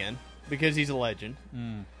back in because he's a legend.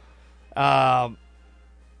 I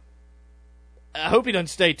hope he doesn't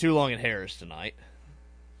stay too long in Harris tonight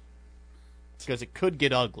because it could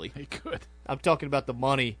get ugly. It could. I'm talking about the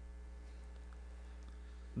money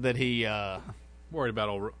that he worried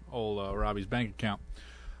about old Robbie's bank account.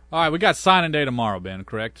 All right, we got signing day tomorrow, Ben.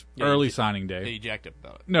 Correct? Yeah, Early signing day. Yeah, you jacked up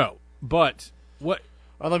about it. No, but what?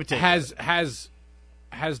 Let me tell you.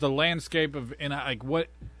 Has the landscape of what?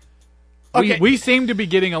 Okay. We seem to be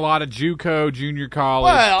getting a lot of JUCO, junior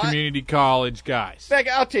college, community college guys. Beck,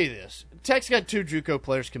 I'll tell you this: Tech's got 2 JUCO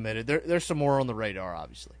players committed. There's some more on the radar,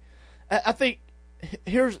 obviously. I think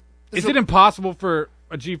is it impossible for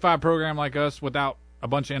a G5 program like us without a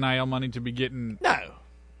bunch of NIL money to be getting? No.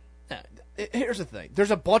 Here's the thing: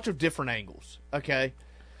 there's a bunch of different angles. Okay,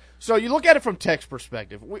 so you look at it from Tech's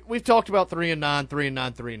perspective. We've talked about 3-9,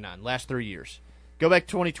 3-9, 3-9 last 3 years. Go back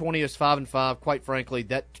 2020 as 5-5. Quite frankly,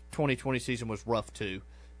 that 2020 season was rough too,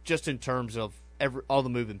 just in terms of all the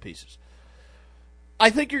moving pieces.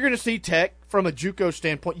 I think you're going to see Tech from a JUCO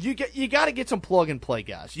standpoint. You got to get some plug and play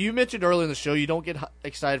guys. You mentioned earlier in the show you don't get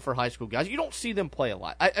excited for high school guys. You don't see them play a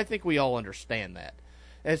lot. I think we all understand that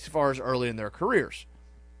as far as early in their careers.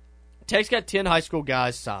 Tech's got 10 high school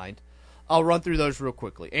guys signed. I'll run through those real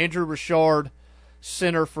quickly. Andrew Richard,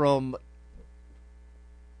 center from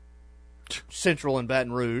Central in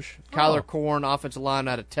Baton Rouge. Kyler Korn, offensive line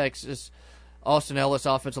out of Texas. Austin Ellis,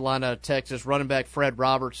 offensive line out of Texas. Running back Fred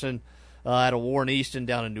Robertson out of Warren Easton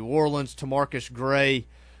down in New Orleans. Tamarcus Gray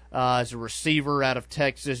is a receiver out of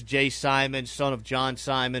Texas. Jay Simon, son of John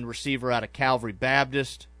Simon, receiver out of Calvary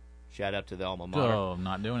Baptist. Shout out to the alma mater. Oh, I'm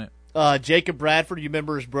not doing it. Jacob Bradford, you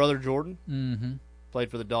remember his brother Jordan? Mm-hmm.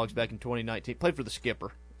 Played for the Dogs back in 2019. Played for the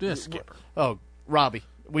Skipper. The Skipper. Oh, Robbie.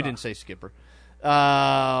 We didn't say Skipper.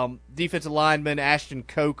 Defensive lineman Ashton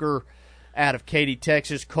Coker out of Katy,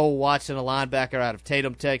 Texas. Cole Watson, a linebacker out of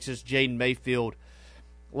Tatum, Texas. Jaden Mayfield,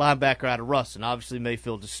 linebacker out of Ruston. Obviously,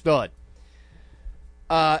 Mayfield's a stud.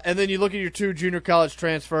 And then you look at your 2 junior college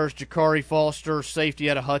transfers, Jakari Foster, safety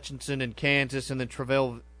out of Hutchinson in Kansas, and then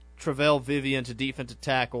Travell Vivian's a defensive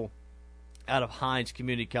tackle out of Hines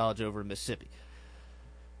Community College over in Mississippi.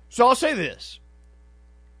 So I'll say this.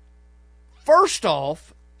 First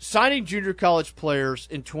off, signing junior college players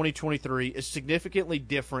in 2023 is significantly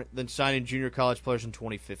different than signing junior college players in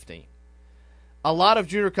 2015. A lot of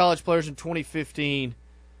junior college players in 2015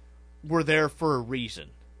 were there for a reason.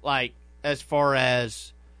 Like, as far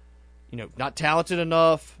as, not talented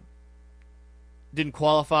enough, didn't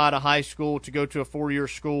qualify to high school to go to a 4-year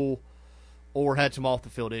school, or had some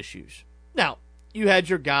off-the-field issues. Now, you had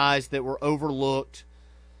your guys that were overlooked.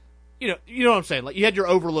 You know what I'm saying? Like, you had your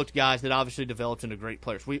overlooked guys that obviously developed into great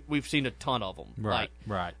players. We've seen a ton of them. Right.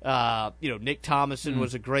 Nick Thomason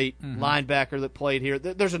was a great linebacker that played here.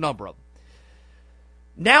 There's a number of them.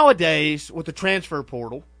 Nowadays, with the transfer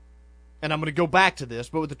portal, and I'm going to go back to this,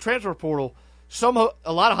 but with the transfer portal,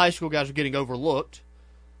 a lot of high school guys are getting overlooked,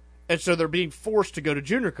 and so they're being forced to go to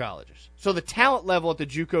junior colleges. So the talent level at the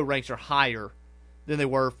JUCO ranks are higher than they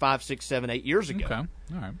were 5, 6, 7, 8 years ago. Okay. All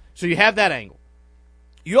right. So you have that angle.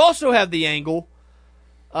 You also have the angle,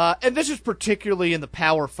 and this is particularly in the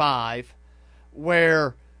Power 5,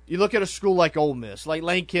 where you look at a school like Ole Miss, like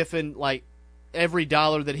Lane Kiffin, like every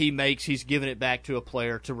dollar that he makes, he's giving it back to a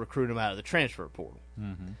player to recruit him out of the transfer portal.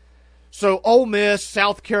 Mm-hmm. So Ole Miss,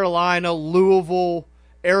 South Carolina, Louisville,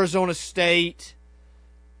 Arizona State,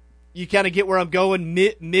 you kind of get where I'm going,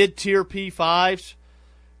 mid-tier P5s,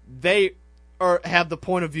 they have the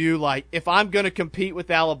point of view, like, if I'm going to compete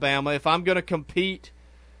with Alabama, if I'm going to compete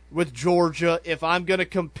with Georgia, if I'm going to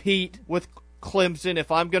compete with Clemson,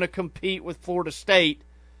 if I'm going to compete with Florida State,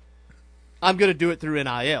 I'm going to do it through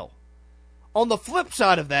NIL. On the flip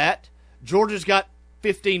side of that, Georgia's got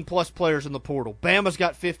 15-plus players in the portal. Bama's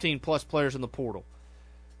got 15-plus players in the portal.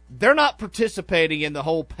 They're not participating in the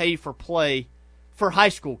whole pay-for-play for high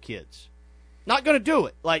school kids. Not going to do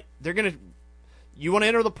it. Like, they're going to – you want to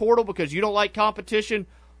enter the portal because you don't like competition?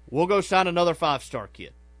 We'll go sign another 5-star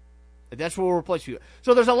kid. That's what we'll replace you.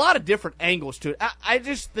 So there's a lot of different angles to it. I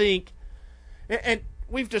just think – and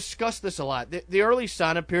we've discussed this a lot. The early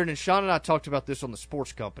sign-up period, and Sean and I talked about this on the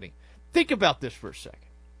Sports Company. Think about this for a second.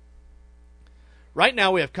 Right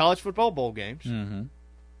now we have college football bowl games. Mm-hmm.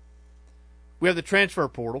 We have the transfer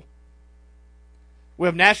portal. We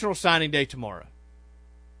have National Signing Day tomorrow.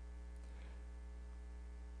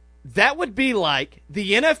 that would be like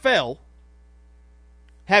the NFL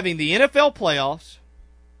having the NFL playoffs,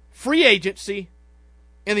 free agency,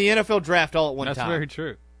 and the NFL draft all at one time. That's very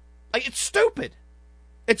true. Like, it's stupid.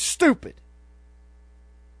 It's stupid.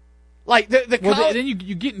 Like then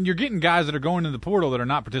you're getting guys that are going in the portal that are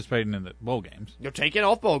not participating in the bowl games. They're taking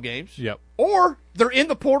off bowl games. Yep. Or they're in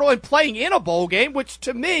the portal and playing in a bowl game, which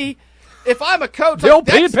to me, if I'm a coach, the old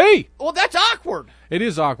P&P. Well, that's awkward. It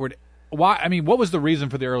is awkward. Why? I mean, what was the reason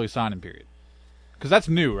for the early signing period? Because that's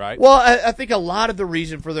new, right? Well, I think a lot of the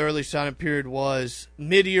reason for the early signing period was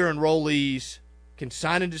mid-year enrollees can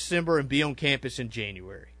sign in December and be on campus in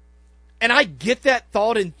January. And I get that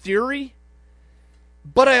thought in theory,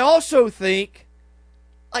 but I also think,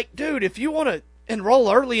 like, dude, if you want to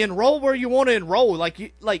enroll early, enroll where you want to enroll.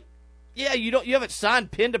 You haven't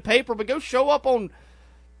signed pen to paper, but go show up on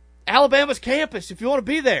Alabama's campus if you want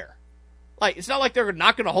to be there. Like, it's not like they're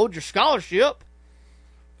not going to hold your scholarship.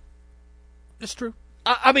 It's true.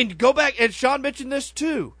 I mean, go back, and Sean mentioned this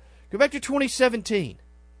too. Go back to 2017.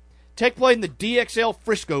 Tech played in the DXL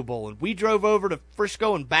Frisco Bowl, and we drove over to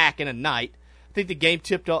Frisco and back in a night. I think the game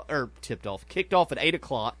kicked off at 8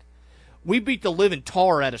 o'clock. We beat the living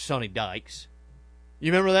tar out of Sonny Dykes.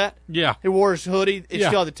 You remember that? Yeah. He wore his hoodie. It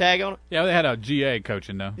still had the tag on it. Yeah, they had a GA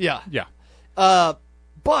coaching though. Yeah. Yeah.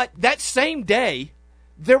 But that same day,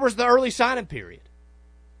 there was the early signing period.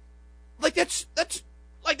 Like, that's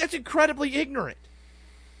incredibly ignorant.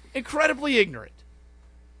 Incredibly ignorant.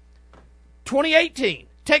 2018,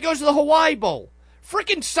 Tech goes to the Hawaii Bowl.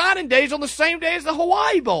 Freaking signing days on the same day as the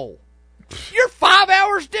Hawaii Bowl. You're 5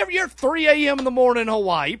 hours different. You're 3 a.m. in the morning in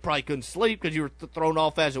Hawaii. You probably couldn't sleep because you were thrown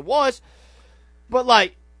off as it was. But,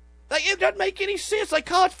 like, it doesn't make any sense. Like,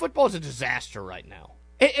 college football is a disaster right now.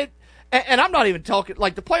 And I'm not even talking,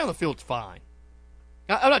 like, the play on the field's fine.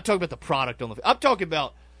 I'm not talking about the product on the field. I'm talking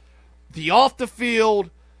about the off the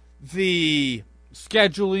field, the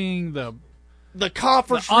scheduling, the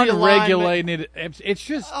conference unregulated. It's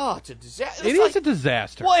just it's a disaster. It is a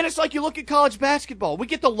disaster. Well, and it's like you look at college basketball. We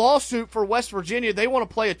get the lawsuit for West Virginia. They want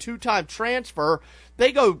to play a 2-time transfer.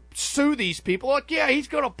 They go sue these people. Like, yeah, he's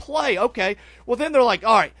going to play. Okay. Well, then they're like,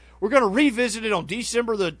 all right, we're going to revisit it on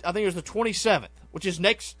December I think it was the 27th, which is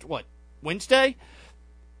next, Wednesday?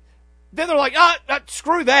 Then they're like,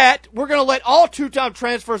 screw that. We're going to let all 2-time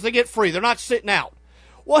transfers, they get free. They're not sitting out.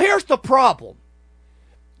 Well, here's the problem.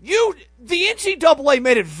 The NCAA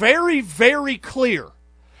made it very, very clear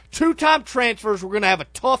 2-time transfers were going to have a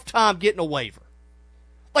tough time getting a waiver.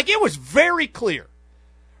 Like, it was very clear.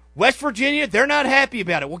 West Virginia, they're not happy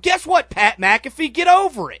about it. Well, guess what, Pat McAfee? Get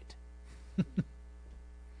over it.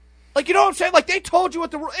 Like, you know what I'm saying? Like, they told you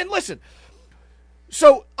what and listen.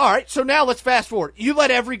 So, all right, so now let's fast forward. You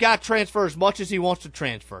let every guy transfer as much as he wants to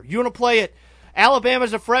transfer. You want to play at Alabama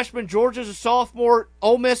as a freshman, Georgia as a sophomore,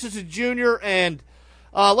 Ole Miss as a junior, and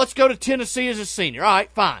let's go to Tennessee as a senior. All right,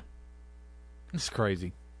 fine. It's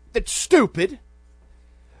crazy. It's stupid.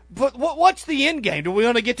 But what's the end game? Do we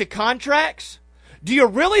want to get to contracts? Do you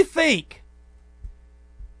really think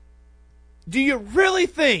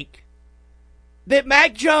that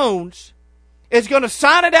Mac Jones is going to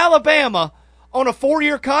sign at Alabama on a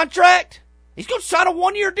 4-year contract? He's going to sign a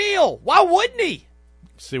 1-year deal. Why wouldn't he?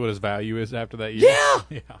 See what his value is after that year?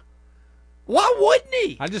 Yeah. Why wouldn't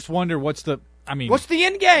he? I just wonder what's the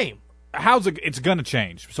end game? It's going to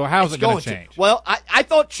change. So how's it going to change? Well, I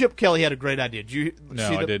thought Chip Kelly had a great idea. Did you see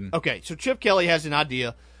I didn't. Okay, so Chip Kelly has an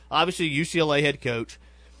idea. Obviously, UCLA head coach.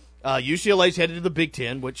 UCLA's headed to the Big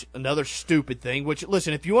Ten, which another stupid thing. Which,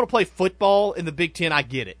 listen, if you want to play football in the Big Ten, I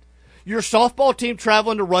get it. Your softball team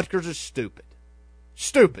traveling to Rutgers is stupid.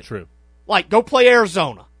 Stupid. True. Like, go play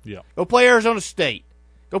Arizona. Yeah. Go play Arizona State.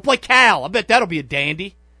 Go play Cal. I bet that'll be a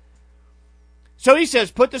dandy. So he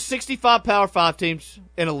says, put the 65 Power 5 teams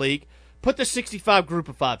in a league. Put the 65 Group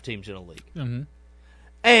of 5 teams in a league. Mm-hmm.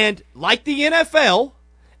 And like the NFL,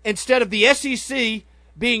 instead of the SEC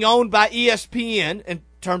being owned by ESPN in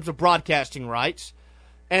terms of broadcasting rights,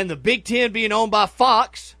 and the Big Ten being owned by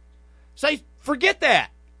Fox, say, forget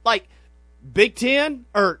that. Like, ESPN,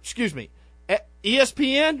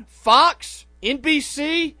 Fox,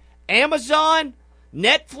 NBC, Amazon,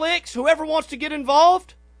 Netflix, whoever wants to get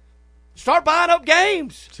involved, start buying up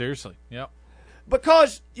games. Seriously, yep.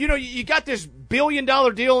 Because, you got this $1 billion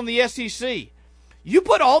deal in the SEC. You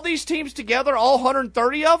put all these teams together, all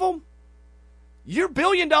 130 of them, your $1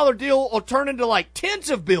 billion deal will turn into like tens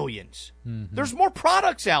of billions. Mm-hmm. There's more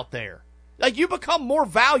products out there. Like, you become more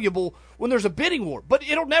valuable when there's a bidding war. But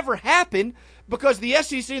it'll never happen because the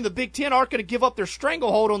SEC and the Big Ten aren't going to give up their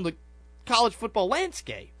stranglehold on the college football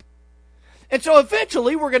landscape. And so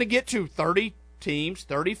eventually we're going to get to 30 teams,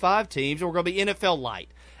 35 teams, and we're going to be NFL light.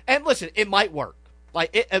 And listen, it might work.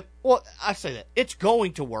 Well, I say that. It's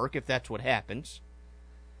going to work if that's what happens.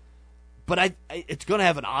 But it's going to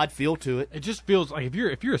have an odd feel to it. It just feels like if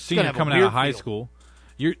you're a senior coming out of high school,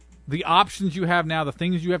 the options you have now, the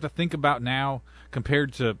things you have to think about now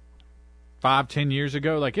compared to 5-10 years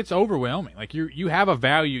ago, like it's overwhelming. Like you have a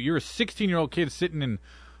value. You're a 16-year-old kid sitting in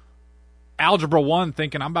Algebra 1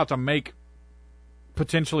 thinking I'm about to make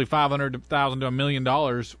potentially $500,000 to $1 million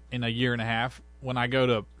in a year and a half when I go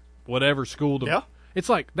to whatever school. It's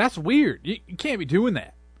like, that's weird. You can't be doing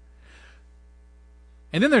that.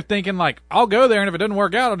 And then they're thinking, like, I'll go there, and if it doesn't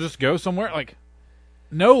work out, I'll just go somewhere. Like,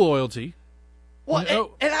 no loyalty. Well,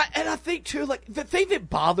 and I think, too, like, the thing that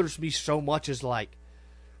bothers me so much is, like,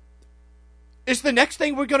 is the next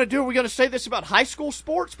thing we're going to do, are we going to say this about high school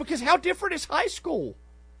sports? Because how different is high school?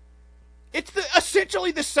 It's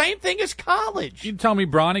essentially the same thing as college. You tell me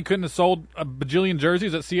Bronny couldn't have sold a bajillion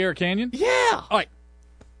jerseys at Sierra Canyon? Yeah. Like,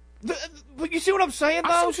 but you see what I'm saying, though?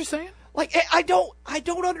 I see what you're saying. Like, I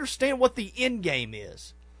don't understand what the end game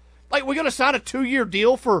is. Like, we're going to sign a 2-year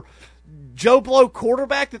deal for Joe Blow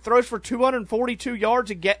quarterback that throws for 242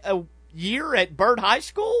 yards a year at Byrd High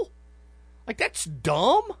School? Like, that's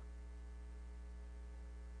dumb.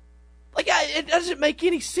 Like, it doesn't make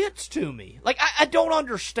any sense to me. Like, I don't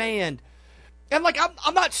understand. And, like,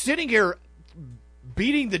 I'm not sitting here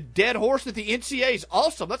beating the dead horse that the NCAA is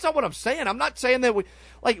awesome. That's not what I'm saying. I'm not saying that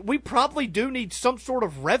we probably do need some sort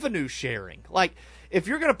of revenue sharing. Like, if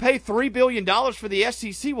you're going to pay $3 billion for the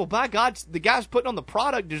SEC, well, by God, the guys putting on the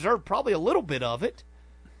product deserve probably a little bit of it.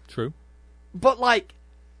 True. But, like,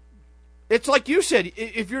 it's like you said,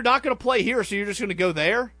 if you're not going to play here, so you're just going to go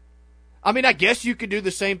there. I mean, I guess you could do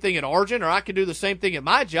the same thing at Argent, or I could do the same thing at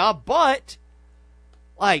my job, but,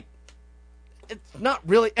 like, it's not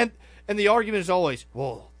really. And the argument is always,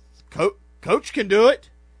 well, coach can do it.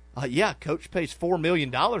 Yeah, coach pays $4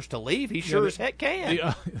 million to leave. He sure as heck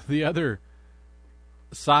can. The other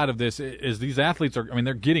side of this is these athletes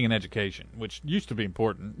they're getting an education, which used to be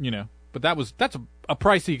important, but that's a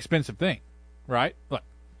pricey, expensive thing, right? Like,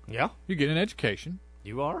 yeah, you get an education.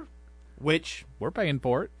 You are. Which we're paying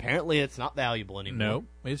for it. Apparently, it's not valuable anymore. No,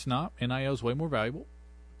 it's not. NIL is way more valuable.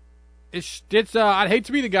 It's. I'd hate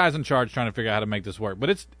to be the guys in charge trying to figure out how to make this work, but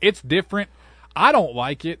it's different. I don't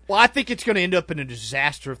like it. Well, I think it's going to end up in a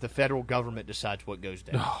disaster if the federal government decides what goes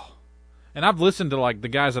down. And I've listened to like the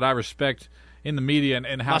guys that I respect in the media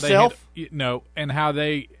and how Myself? and how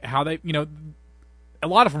they a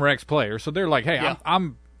lot of them are ex-players, so they're like, hey, yeah.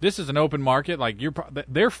 I'm this is an open market. Like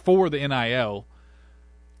they're for the NIL.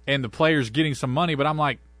 And the players getting some money, but I'm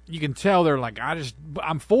like, you can tell they're like,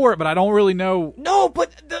 I'm for it, but I don't really know. No,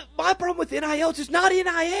 but my problem with NIL is it's not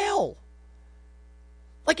NIL.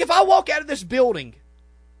 Like, if I walk out of this building,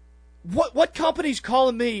 what company's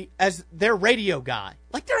calling me as their radio guy?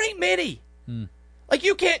 Like, there ain't many. Like,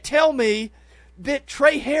 you can't tell me that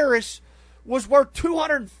Trey Harris was worth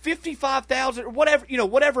 $255,000 or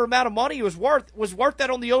whatever amount of money he was worth that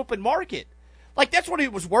on the open market. Like, that's what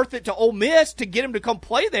it was worth it to Ole Miss to get him to come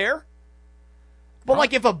play there. But,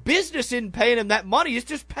 like, if a business isn't paying him that money, it's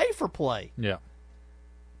just pay for play. Yeah.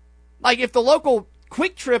 Like, if the local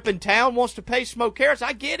Quick Trip in town wants to pay Smoke Harris,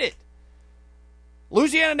 I get it.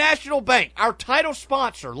 Louisiana National Bank, our title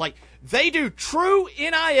sponsor, like, they do true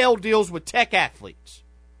NIL deals with Tech athletes.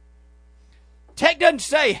 Tech doesn't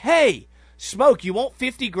say, hey, Smoke, you want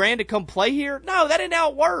 $50,000 to come play here? No, that ain't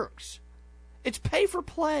how it works. It's pay for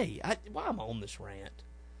play. Why am I on this rant?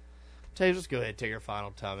 Taves, let's go ahead and take our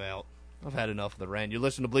final timeout. I've had enough of the rant. You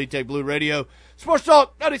listen to Bleed Tech Blue Radio, Sports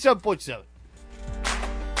Talk 97.7.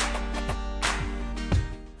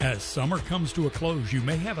 As summer comes to a close, you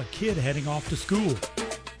may have a kid heading off to school.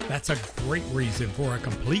 That's a great reason for a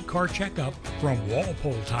complete car checkup from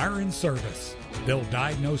Walpole Tire and Service. They'll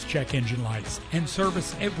diagnose check engine lights and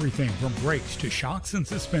service everything from brakes to shocks and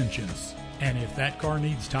suspensions. And if that car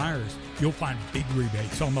needs tires, you'll find big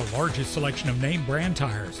rebates on the largest selection of name brand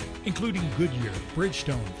tires, including Goodyear,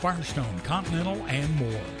 Bridgestone, Firestone, Continental, and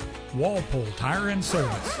more. Walpole Tire and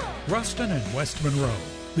Service, Ruston and West Monroe.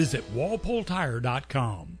 Visit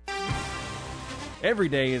walpoletire.com. Every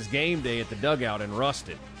day is game day at the Dugout in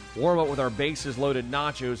Ruston. Warm up with our bases-loaded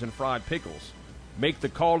nachos and fried pickles. Make the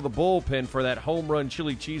call to the bullpen for that home run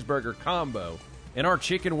chili cheeseburger combo. And our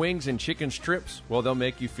chicken wings and chicken strips, well, they'll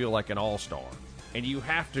make you feel like an all-star. And you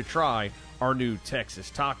have to try our new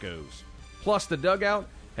Texas tacos. Plus, the Dugout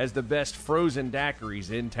has the best frozen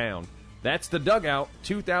daiquiris in town. That's the Dugout,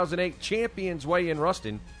 2008 Champions Way in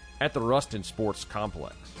Ruston at the Ruston Sports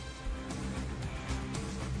Complex.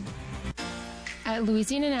 At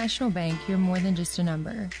Louisiana National Bank, you're more than just a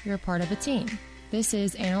number. You're a part of a team. This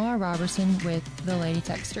is Anna Robertson with the Lady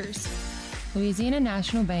Texters. Louisiana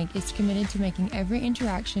National Bank is committed to making every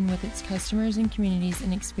interaction with its customers and communities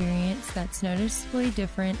an experience that's noticeably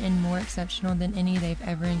different and more exceptional than any they've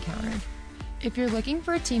ever encountered. If you're looking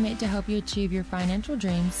for a teammate to help you achieve your financial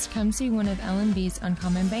dreams, come see one of LNB's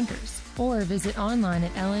Uncommon Bankers or visit online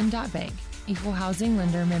at ln.bank. Equal Housing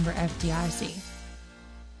Lender, member FDIC.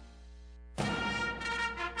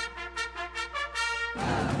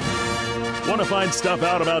 Want to find stuff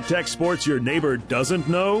out about tech sports your neighbor doesn't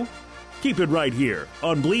know? Keep it right here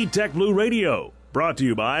on Bleed Tech Blue Radio. Brought to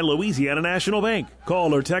you by Louisiana National Bank.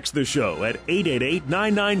 Call or text the show at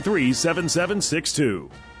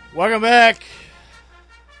 888-993-7762. Welcome back.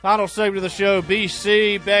 Final segment of the show.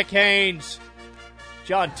 BC, Beck Haynes,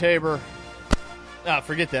 John Tabor.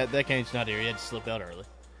 Forget that. Beck Haynes not here. He had to slip out early.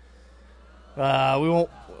 We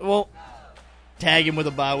won't tag him with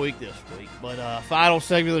a bye week this week. But final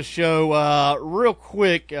segment of the show. Real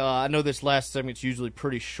quick, I know this last segment's usually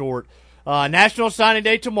pretty short. National Signing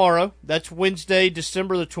Day tomorrow. That's Wednesday,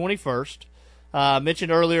 December the 21st.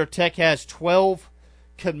 Mentioned earlier, Tech has 12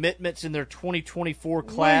 commitments in their 2024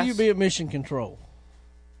 class. Will you be at mission control?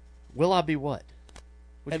 Will I be what?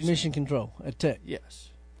 At mission control at Tech? Yes.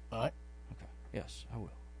 All right. Okay. Yes, I will.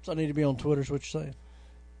 So I need to be on Twitter is what you're saying?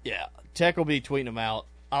 Yeah. Tech will be tweeting them out.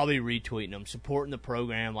 I'll be retweeting them, supporting the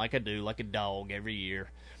program like I do, like a dog every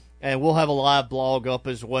year. And we'll have a live blog up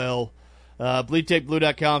as well.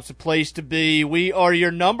 BleedTechBlue.com is the place to be. We are your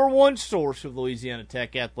number one source of Louisiana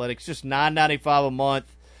Tech athletics, just $9.95 a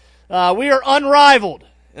month. We are unrivaled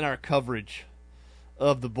in our coverage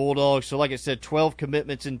of the Bulldogs. So, like I said, 12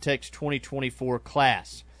 commitments in Tech's 2024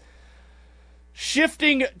 class.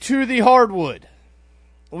 Shifting to the hardwood,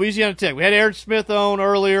 Louisiana Tech. We had Aaron Smith on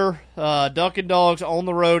earlier. Dunkin Dogs on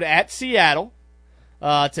the road at Seattle.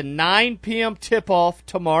 It's a 9 p.m. tip-off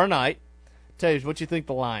tomorrow night. Tell you what you think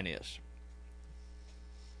the line is.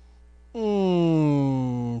 Pick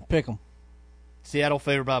 'em. Seattle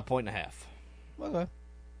favored by 1.5. Okay.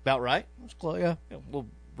 About right? That's close, yeah. A little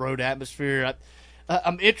road atmosphere.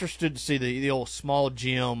 I'm interested to see the old small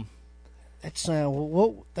gym. That's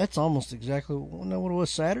almost exactly what it was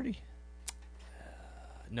Saturday?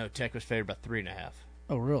 No, Tech was favored by 3.5.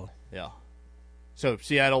 Oh, really? Yeah. So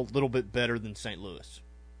Seattle a little bit better than St. Louis.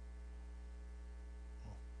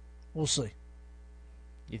 We'll see.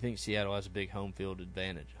 You think Seattle has a big home court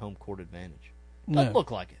advantage? No. Doesn't look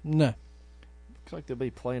like it. No. Looks like they'll be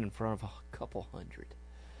playing in front of a couple hundred.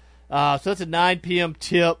 So that's a 9 p.m.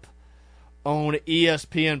 tip on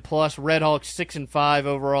ESPN Plus. Redhawks 6-5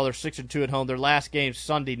 overall. They're 6-2 at home. Their last game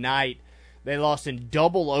Sunday night, they lost in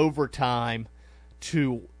double overtime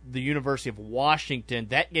to the University of Washington.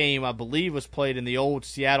 That game, I believe, was played in the old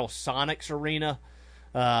Seattle Sonics arena.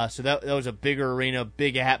 So that was a bigger arena,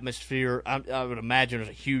 big atmosphere. I would imagine it was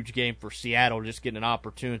a huge game for Seattle, just getting an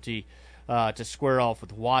opportunity to square off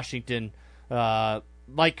with Washington.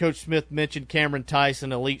 Like Coach Smith mentioned, Cameron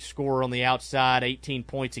Tyson, elite scorer on the outside, 18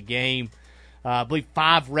 points a game. I believe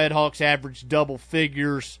 5 Redhawks average double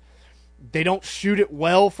figures. They don't shoot it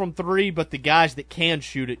well from three, but the guys that can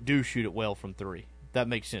shoot it do shoot it well from three. That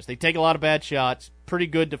makes sense. They take a lot of bad shots. Pretty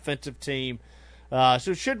good defensive team.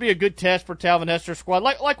 So it should be a good test for Talvin Hester's squad.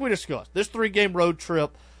 Like we discussed, this 3-game road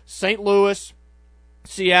trip, St. Louis,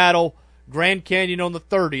 Seattle, Grand Canyon on the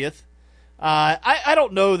 30th. I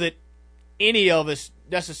don't know that any of us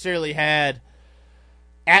necessarily had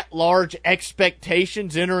at-large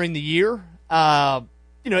expectations entering the year.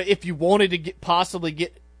 If you wanted to possibly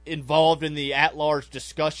get involved in the at-large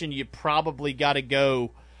discussion, you probably got to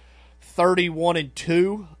go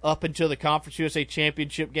 31-2 up until the Conference USA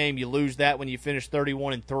Championship game. You lose that when you finish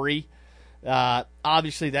 31-3.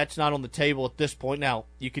 Obviously, that's not on the table at this point. Now,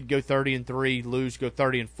 you could go 30-3, lose, go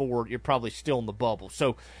 30-4. You're probably still in the bubble.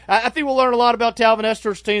 So I think we'll learn a lot about Talvin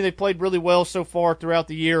Hester's team. They played really well so far throughout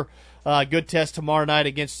the year. Good test tomorrow night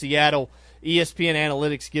against Seattle. ESPN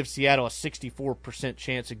Analytics gives Seattle a 64%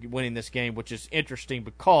 chance of winning this game, which is interesting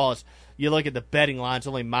because you look at the betting lines,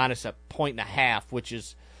 only minus a 1.5, which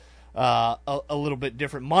is a little bit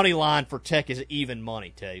different. Money line for Tech is even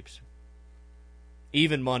money, Tapes.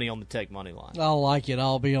 Even money on the Tech money line. I'll like it.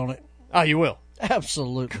 I'll be on it. Oh, you will?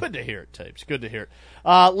 Absolutely. Good to hear it, Tapes. Good to hear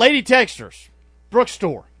it. Lady Texters, Brooke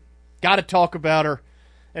Store. Got to talk about her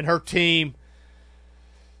and her team.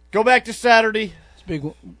 Go back to Saturday. It's big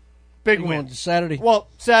win. Win. Saturday. Well,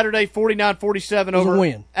 Saturday, 49-47 over a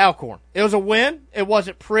win. Alcorn. It was a win. It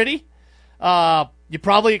wasn't pretty. You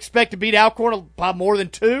probably expect to beat Alcorn by more than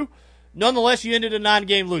 2. Nonetheless, you ended a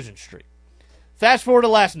 9-game losing streak. Fast forward to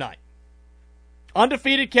last night.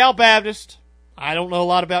 Undefeated Cal Baptist. I don't know a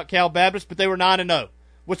lot about Cal Baptist, but they were 9-0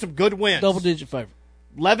 with some good wins. Double-digit favorite.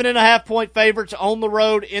 11.5-point favorites on the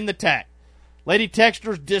road in the TAC. Lady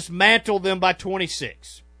Texters dismantled them by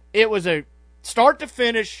 26. It was a start to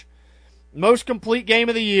finish, most complete game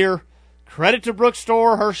of the year. Credit to Brooke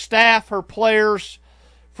Storer, her staff, her players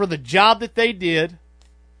for the job that they did.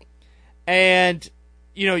 And,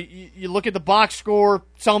 you know, you look at the box score.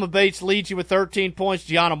 Selma Bates leads you with 13 points.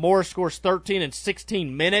 Gianna Morris scores 13 in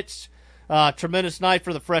 16 minutes. Tremendous night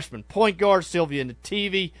for the freshman point guard, Sylvia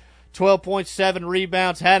Nativi. 12 points, 7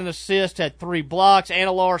 rebounds, had an assist, had 3 blocks.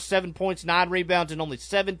 Anna Lahr, 7 points, 9 rebounds in only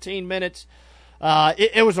 17 minutes.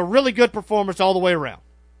 It was a really good performance all the way around.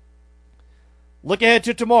 Look ahead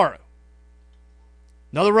to tomorrow.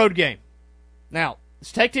 Another road game. Now,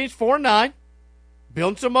 this Tech team's 4-9,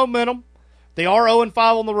 building some momentum. They are 0-5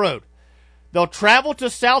 on the road. They'll travel to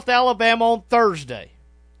South Alabama on Thursday.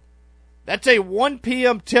 That's a 1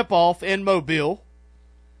 p.m. tip-off in Mobile.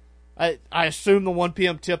 I assume the 1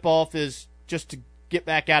 p.m. tip-off is just to get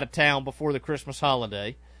back out of town before the Christmas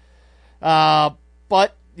holiday.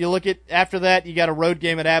 But you look at, after that, you got a road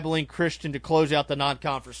game at Abilene Christian to close out the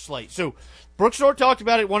non-conference slate. So, Brooke Storer talked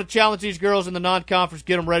about it, want to challenge these girls in the non-conference,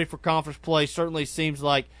 get them ready for conference play. Certainly seems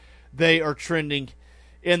like they are trending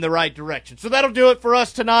in the right direction. So that'll do it for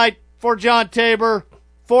us tonight. For John Tabor,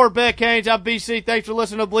 for Beck Haynes, I'm BC. Thanks for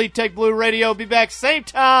listening to Bleed Tech Blue Radio. Be back same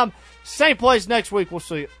time, same place next week. We'll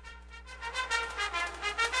see you.